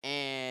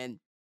 and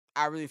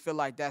I really feel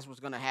like that's what's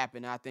going to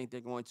happen. I think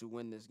they're going to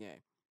win this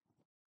game.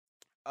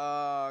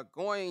 I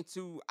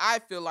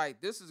feel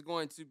like this is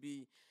going to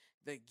be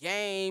the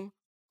game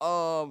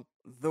of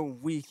the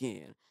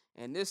weekend.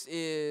 And this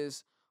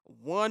is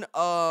one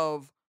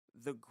of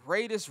the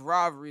greatest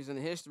rivalries in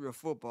the history of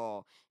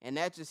football. And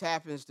that just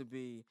happens to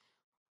be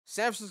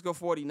San Francisco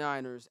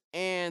 49ers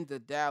and the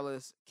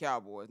Dallas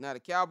Cowboys. Now, the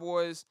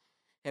Cowboys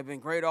have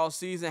been great all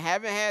season,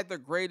 haven't had the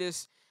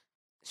greatest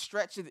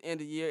stretch at the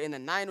end of the year, and the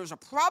Niners are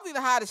probably the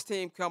hottest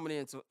team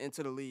coming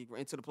into the league, or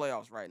into the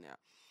playoffs right now.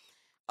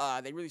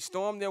 They really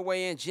stormed their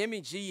way in. Jimmy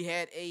G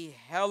had a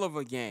hell of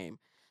a game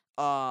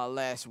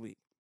last week.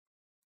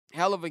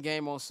 Hell of a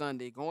game on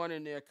Sunday. Going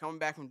in there, coming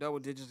back from double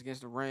digits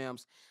against the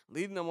Rams,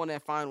 leading them on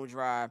that final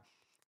drive.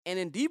 And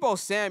then Deebo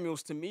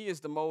Samuels, to me, is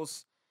the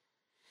most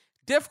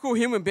difficult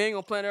human being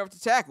on planet Earth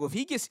to tackle. If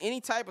he gets any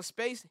type of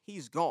space,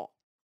 he's gone.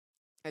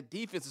 That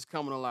defense is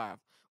coming alive.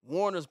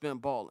 Warner's been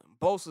balling.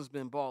 Bosa's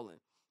been balling.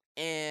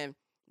 And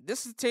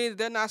this is a team that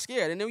they're not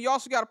scared. And then we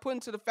also got to put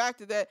into the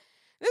factor that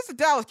this is the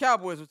Dallas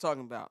Cowboys we're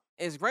talking about.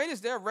 As great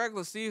as their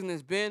regular season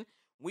has been,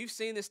 we've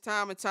seen this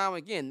time and time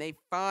again. They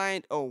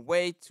find a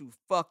way to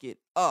fuck it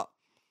up.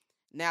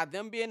 Now,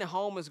 them being at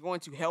home is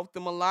going to help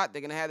them a lot.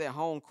 They're going to have their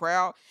home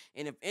crowd.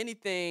 And if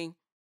anything,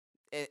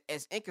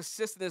 as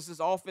inconsistent as this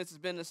offense has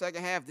been in the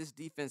second half, this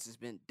defense has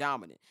been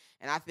dominant.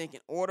 And I think in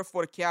order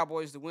for the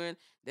Cowboys to win,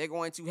 they're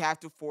going to have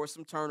to force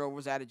some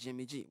turnovers out of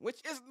Jimmy G, which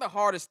isn't the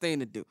hardest thing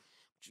to do.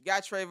 But you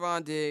got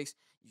Trayvon Diggs.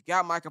 You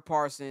got Micah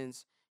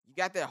Parsons. You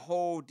got that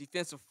whole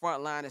defensive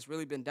front line that's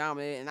really been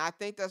dominated, and I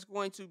think that's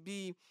going to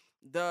be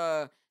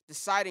the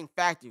deciding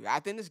factor. I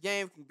think this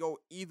game can go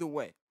either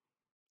way.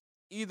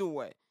 Either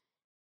way.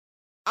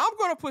 I'm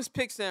going to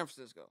pick San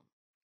Francisco.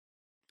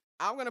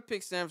 I'm going to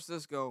pick San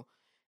Francisco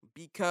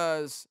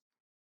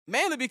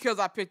mainly because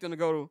I picked them to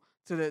go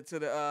to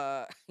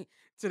the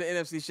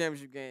NFC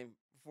Championship game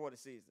before the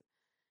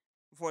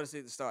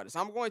season started. So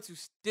I'm going to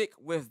stick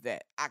with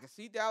that. I can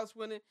see Dallas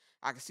winning.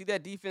 I can see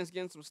that defense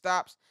getting some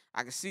stops.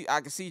 I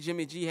can see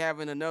Jimmy G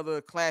having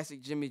another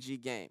classic Jimmy G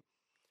game.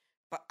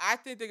 But I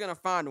think they're going to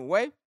find a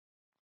way.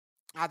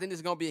 I think this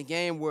is going to be a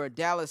game where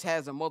Dallas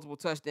has a multiple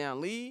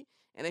touchdown lead,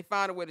 and they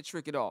find a way to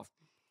trick it off.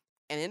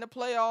 And in the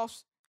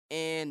playoffs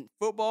and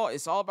football,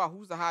 it's all about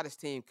who's the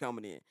hottest team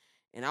coming in.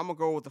 And I'm going to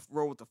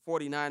go with the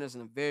 49ers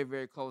in a very,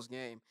 very close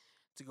game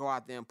to go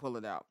out there and pull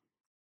it out.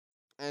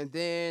 And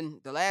then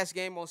the last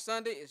game on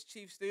Sunday is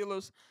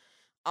Chiefs-Steelers.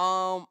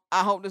 I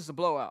hope this is a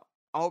blowout.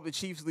 I hope the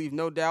Chiefs leave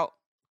no doubt.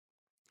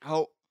 I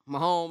hope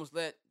Mahomes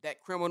let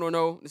that criminal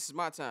know this is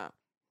my time.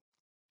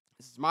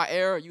 This is my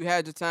era. You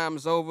had your time.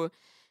 It's over.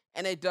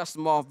 And they dust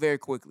them off very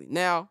quickly.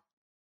 Now,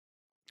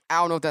 I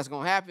don't know if that's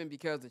going to happen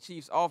because the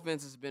Chiefs'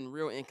 offense has been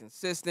real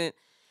inconsistent.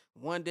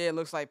 One day it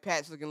looks like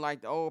Pat's looking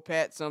like the old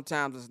Pat.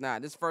 Sometimes it's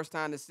not. This first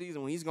time this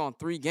season when he's gone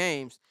 3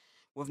 games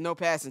with no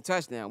passing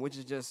touchdown, which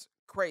is just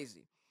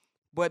crazy.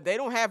 But they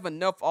don't have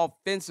enough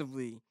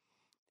offensively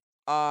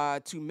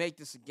to make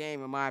this a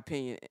game, in my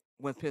opinion,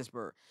 with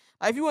Pittsburgh.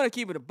 Like, if you want to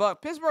keep it a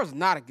buck, Pittsburgh's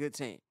not a good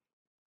team.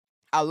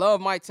 I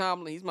love Mike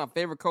Tomlin. He's my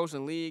favorite coach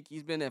in the league.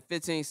 He's been there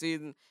 15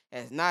 seasons,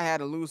 has not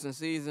had a losing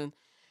season.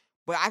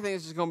 But I think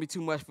it's just going to be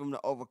too much for them to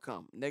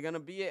overcome. And they're going to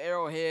be at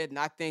Arrowhead, and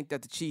I think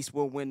that the Chiefs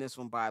will win this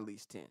one by at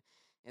least 10.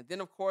 And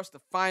then, of course, the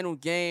final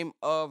game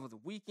of the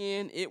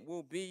weekend, it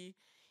will be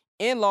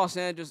in Los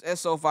Angeles at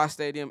SoFi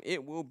Stadium.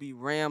 It will be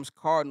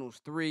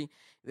Rams-Cardinals 3.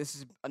 This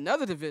is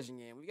another division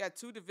game. We got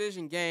 2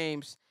 division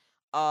games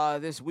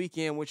this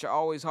weekend, which are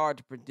always hard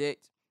to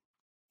predict.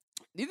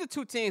 These are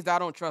 2 teams that I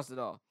don't trust at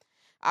all.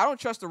 I don't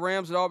trust the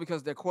Rams at all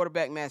because their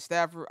quarterback, Matt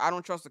Stafford. I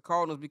don't trust the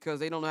Cardinals because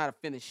they don't know how to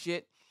finish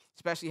shit,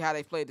 especially how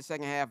they played the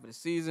second half of the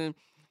season.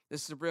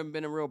 This has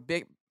been a real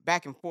big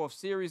back-and-forth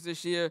series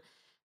this year.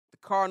 The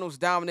Cardinals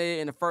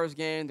dominated in the first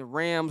game. The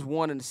Rams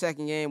won in the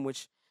second game,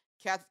 which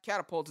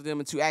catapulted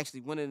them into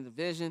actually winning the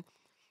division.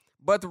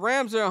 But the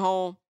Rams are at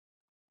home.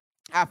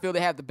 I feel they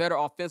have the better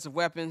offensive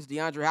weapons.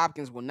 DeAndre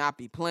Hopkins will not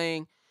be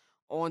playing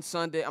on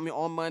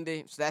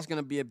Monday, so that's going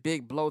to be a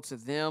big blow to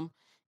them.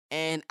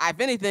 And if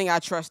anything, I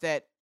trust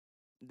that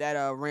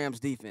Rams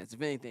defense.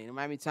 If anything, how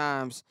many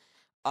times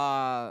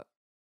Matt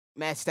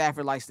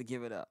Stafford likes to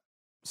give it up.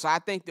 So I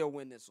think they'll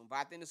win this one. But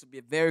I think this will be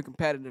a very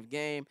competitive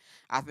game.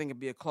 I think it'll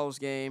be a close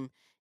game.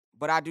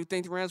 But I do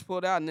think the Rams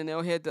pulled out, and then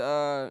they'll head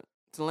to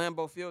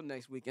Lambeau Field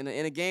next week in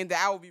a game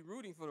that I will be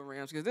rooting for the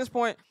Rams. Because at this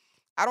point,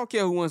 I don't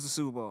care who wins the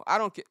Super Bowl. I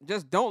don't care.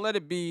 Just don't let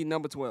it be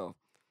number 12.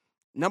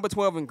 Number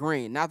 12 in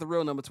green, not the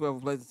real number 12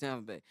 who plays in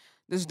Tampa Bay.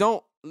 Just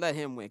don't let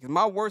him win. Because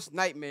my worst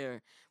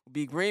nightmare would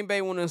be Green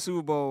Bay winning the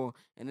Super Bowl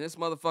and this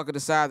motherfucker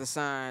decide to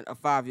sign a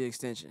 5-year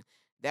extension.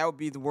 That would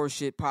be the worst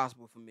shit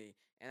possible for me,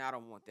 and I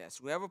don't want that.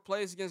 So whoever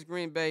plays against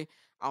Green Bay,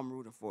 I'm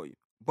rooting for you.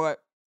 But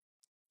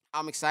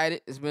I'm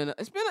excited. It's been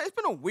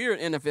a weird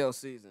NFL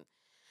season.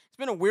 It's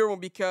been a weird one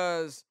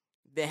because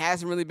there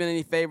hasn't really been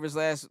any favorites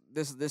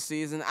this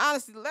season.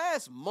 Honestly,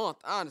 last month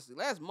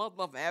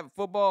of having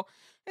football,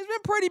 it's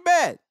been pretty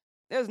bad.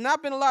 There's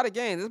not been a lot of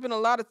games. There's been a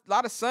lot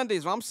of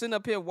Sundays where I'm sitting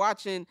up here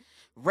watching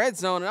Red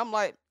Zone, and I'm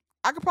like,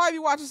 I could probably be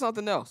watching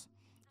something else.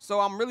 So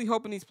I'm really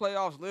hoping these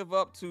playoffs live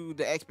up to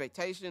the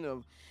expectation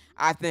of,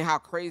 I think, how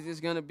crazy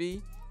it's going to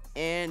be.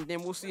 And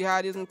then we'll see how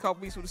it is in a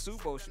couple weeks with the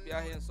Super Bowl. Should be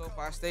out here in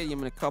SoFi Stadium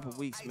in a couple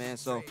weeks, man.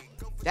 So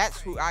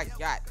that's who I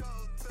got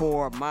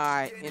for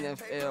my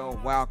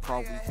NFL wildcard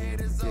weekend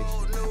prediction.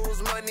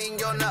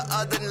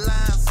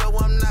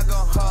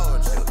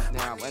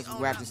 Now, as we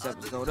wrap this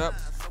episode up,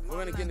 we're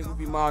going to get into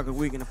Goofy Mog of the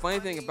Week. And the funny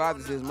thing about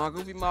this is my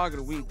Goofy Mog of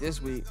the Week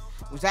this week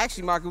was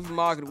actually my Goofy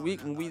Mog of the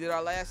Week when we did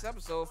our last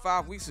episode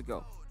 5 weeks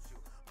ago.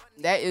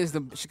 That is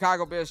the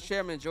Chicago Bears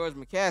chairman, George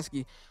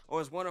McCaskey,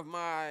 or as one of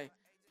my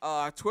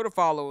Twitter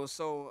followers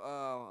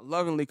so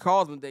lovingly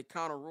calls him, they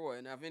Connor Roy.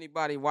 Now, if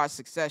anybody watched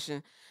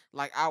Succession,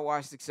 like I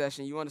watched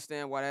Succession, you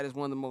understand why that is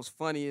one of the most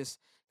funniest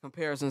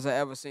comparisons I've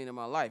ever seen in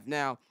my life.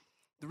 Now,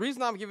 the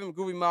reason I'm giving him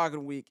Goofy Mog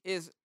of the Week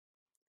is,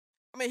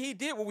 he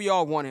did what we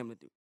all want him to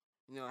do.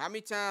 You know, how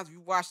many times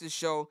you watch this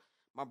show,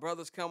 my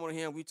brothers come on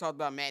here, we talked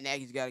about Matt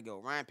Nagy's got to go,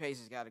 Ryan Pace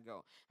has got to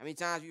go. How many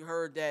times you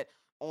heard that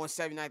on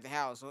 79th The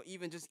House, or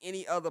even just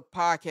any other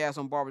podcast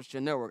on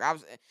Barbershop Network?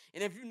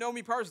 And if you know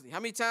me personally, how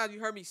many times you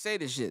heard me say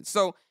this shit?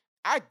 So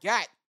I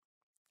got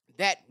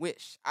that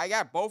wish. I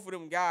got both of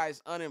them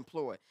guys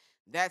unemployed.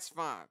 That's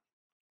fine.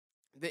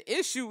 The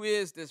issue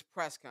is this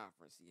press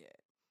conference he had,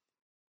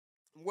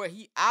 where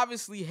he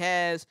obviously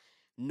has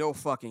no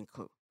fucking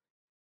clue.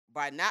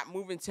 By not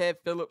moving Ted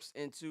Phillips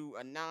into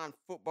a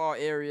non-football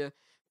area,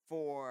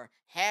 for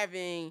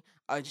having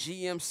a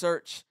GM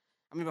search,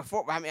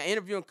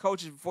 interviewing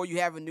coaches before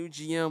you have a new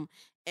GM,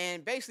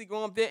 and basically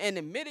going up there and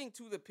admitting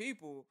to the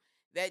people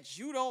that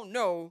you don't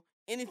know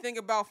anything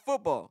about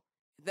football.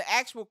 The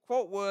actual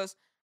quote was,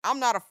 "I'm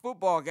not a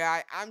football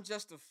guy, I'm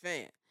just a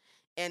fan."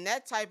 And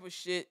that type of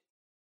shit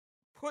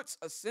puts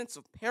a sense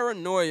of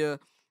paranoia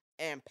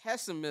and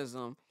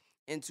pessimism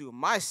into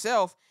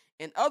myself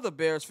and other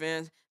Bears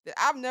fans that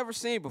I've never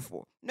seen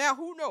before. Now,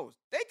 who knows?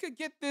 They could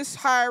get these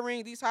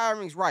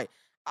hirings right.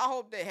 I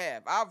hope they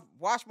have. I've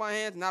washed my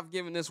hands and I've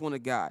given this one to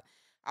God.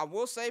 I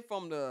will say,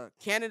 from the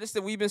candidates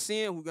that we've been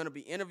seeing who are going to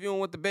be interviewing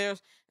with the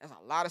Bears, there's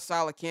a lot of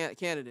solid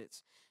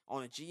candidates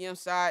on the GM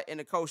side and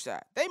the coach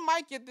side. They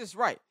might get this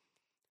right.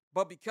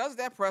 But because of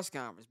that press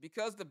conference,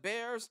 because the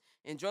Bears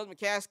and George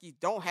McCaskey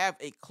don't have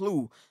a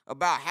clue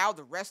about how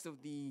the rest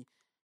of the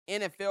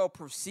NFL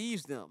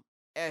perceives them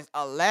as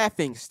a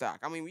laughing stock.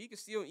 You can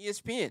see on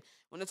ESPN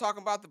when they're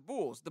talking about the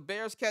Bulls. The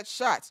Bears catch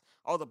shots.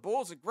 Oh, the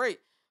Bulls are great.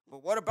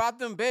 But what about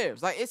them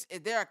Bears?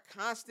 They're a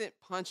constant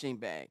punching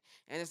bag.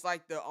 And it's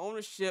like the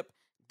ownership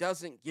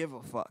doesn't give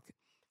a fuck.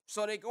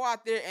 So they go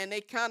out there and they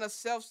kind of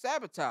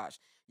self-sabotage.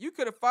 You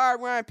could have fired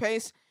Ryan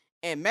Pace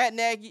and Matt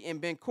Nagy and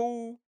been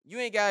cool. You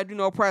ain't got to do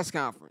no press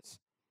conference.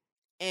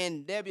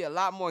 And there'd be a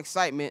lot more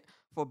excitement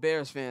for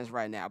Bears fans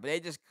right now. But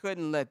they just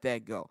couldn't let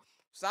that go.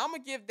 So I'm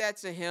going to give that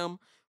to him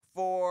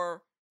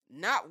for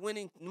not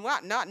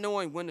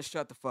knowing when to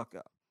shut the fuck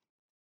up.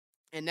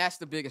 And that's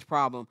the biggest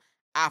problem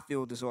I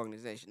feel with this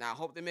organization. Now, I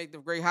hope they make the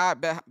great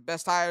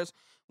best hires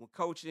with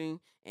coaching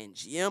and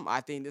GM.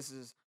 I think this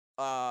is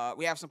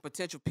we have some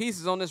potential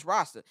pieces on this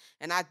roster.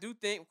 And I do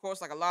think, of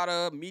course, like a lot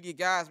of media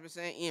guys have been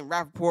saying, Ian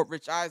Rappaport,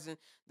 Rich Eisen,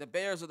 the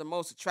Bears are the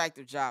most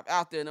attractive job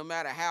out there, no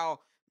matter how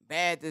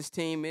bad this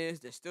team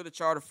is. They're still the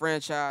charter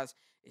franchise.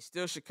 It's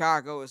still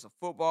Chicago. It's a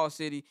football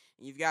city.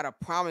 And you've got a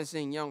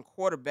promising young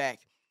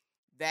quarterback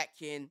that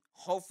can,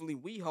 hopefully,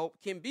 we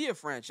hope, can be a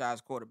franchise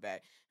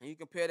quarterback. And you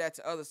compare that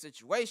to other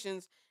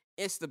situations,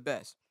 it's the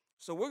best.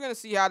 So we're going to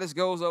see how this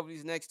goes over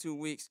these next 2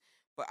 weeks.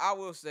 But I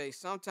will say,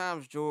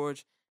 sometimes,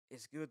 George,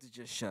 it's good to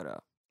just shut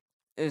up.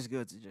 It's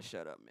good to just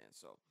shut up, man.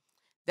 So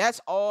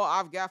that's all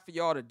I've got for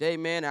y'all today,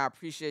 man. I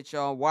appreciate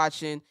y'all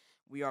watching.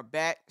 We are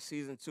back.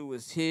 Season 2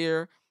 is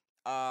here.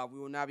 We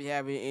will not be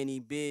having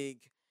any big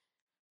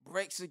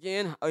breaks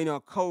again.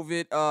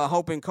 COVID,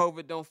 hoping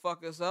COVID don't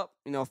fuck us up.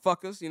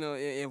 Fuck us.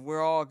 If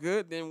we're all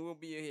good, then we'll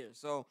be here.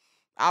 So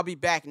I'll be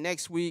back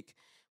next week.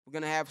 We're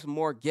going to have some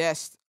more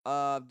guests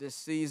this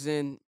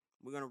season.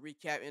 We're going to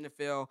recap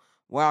NFL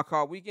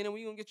Wildcard Weekend, and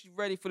we're going to get you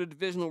ready for the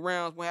divisional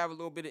rounds. We'll have a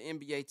little bit of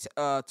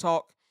NBA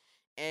talk.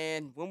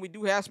 And when we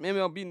do have some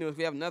MLB news,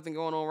 we have nothing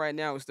going on right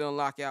now. We're still in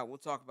lockout. We'll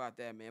talk about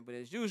that, man. But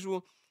as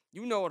usual,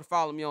 you know where to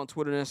follow me on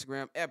Twitter and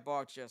Instagram at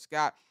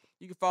BarbChairScott.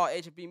 You can follow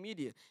H&B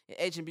Media at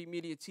H&B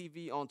Media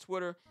TV on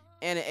Twitter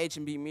and at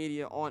H&B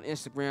Media on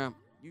Instagram.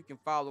 You can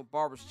follow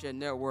Barbers Chair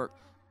Network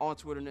on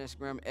Twitter and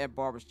Instagram at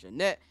Barbers Chair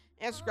Net.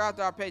 And subscribe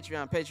to our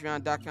Patreon,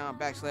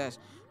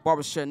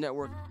 patreon.com/Barbers Chair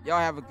Network. Y'all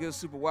have a good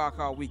Super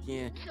Wildcard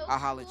weekend. I'll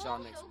holler at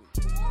y'all next week.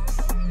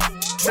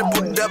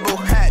 Triple double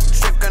hat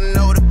trick, I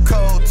know the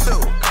code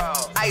too.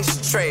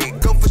 Ice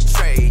trade, go for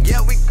trade,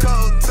 yeah we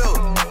cold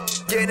too.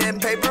 Getting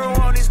paper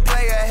on these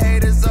player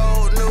haters,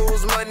 old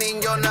news.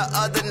 Money on the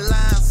other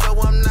line, so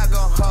I'm not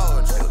gonna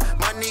hold you.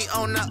 Money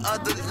on the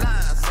other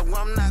line, so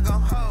I'm not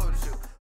gonna hold you.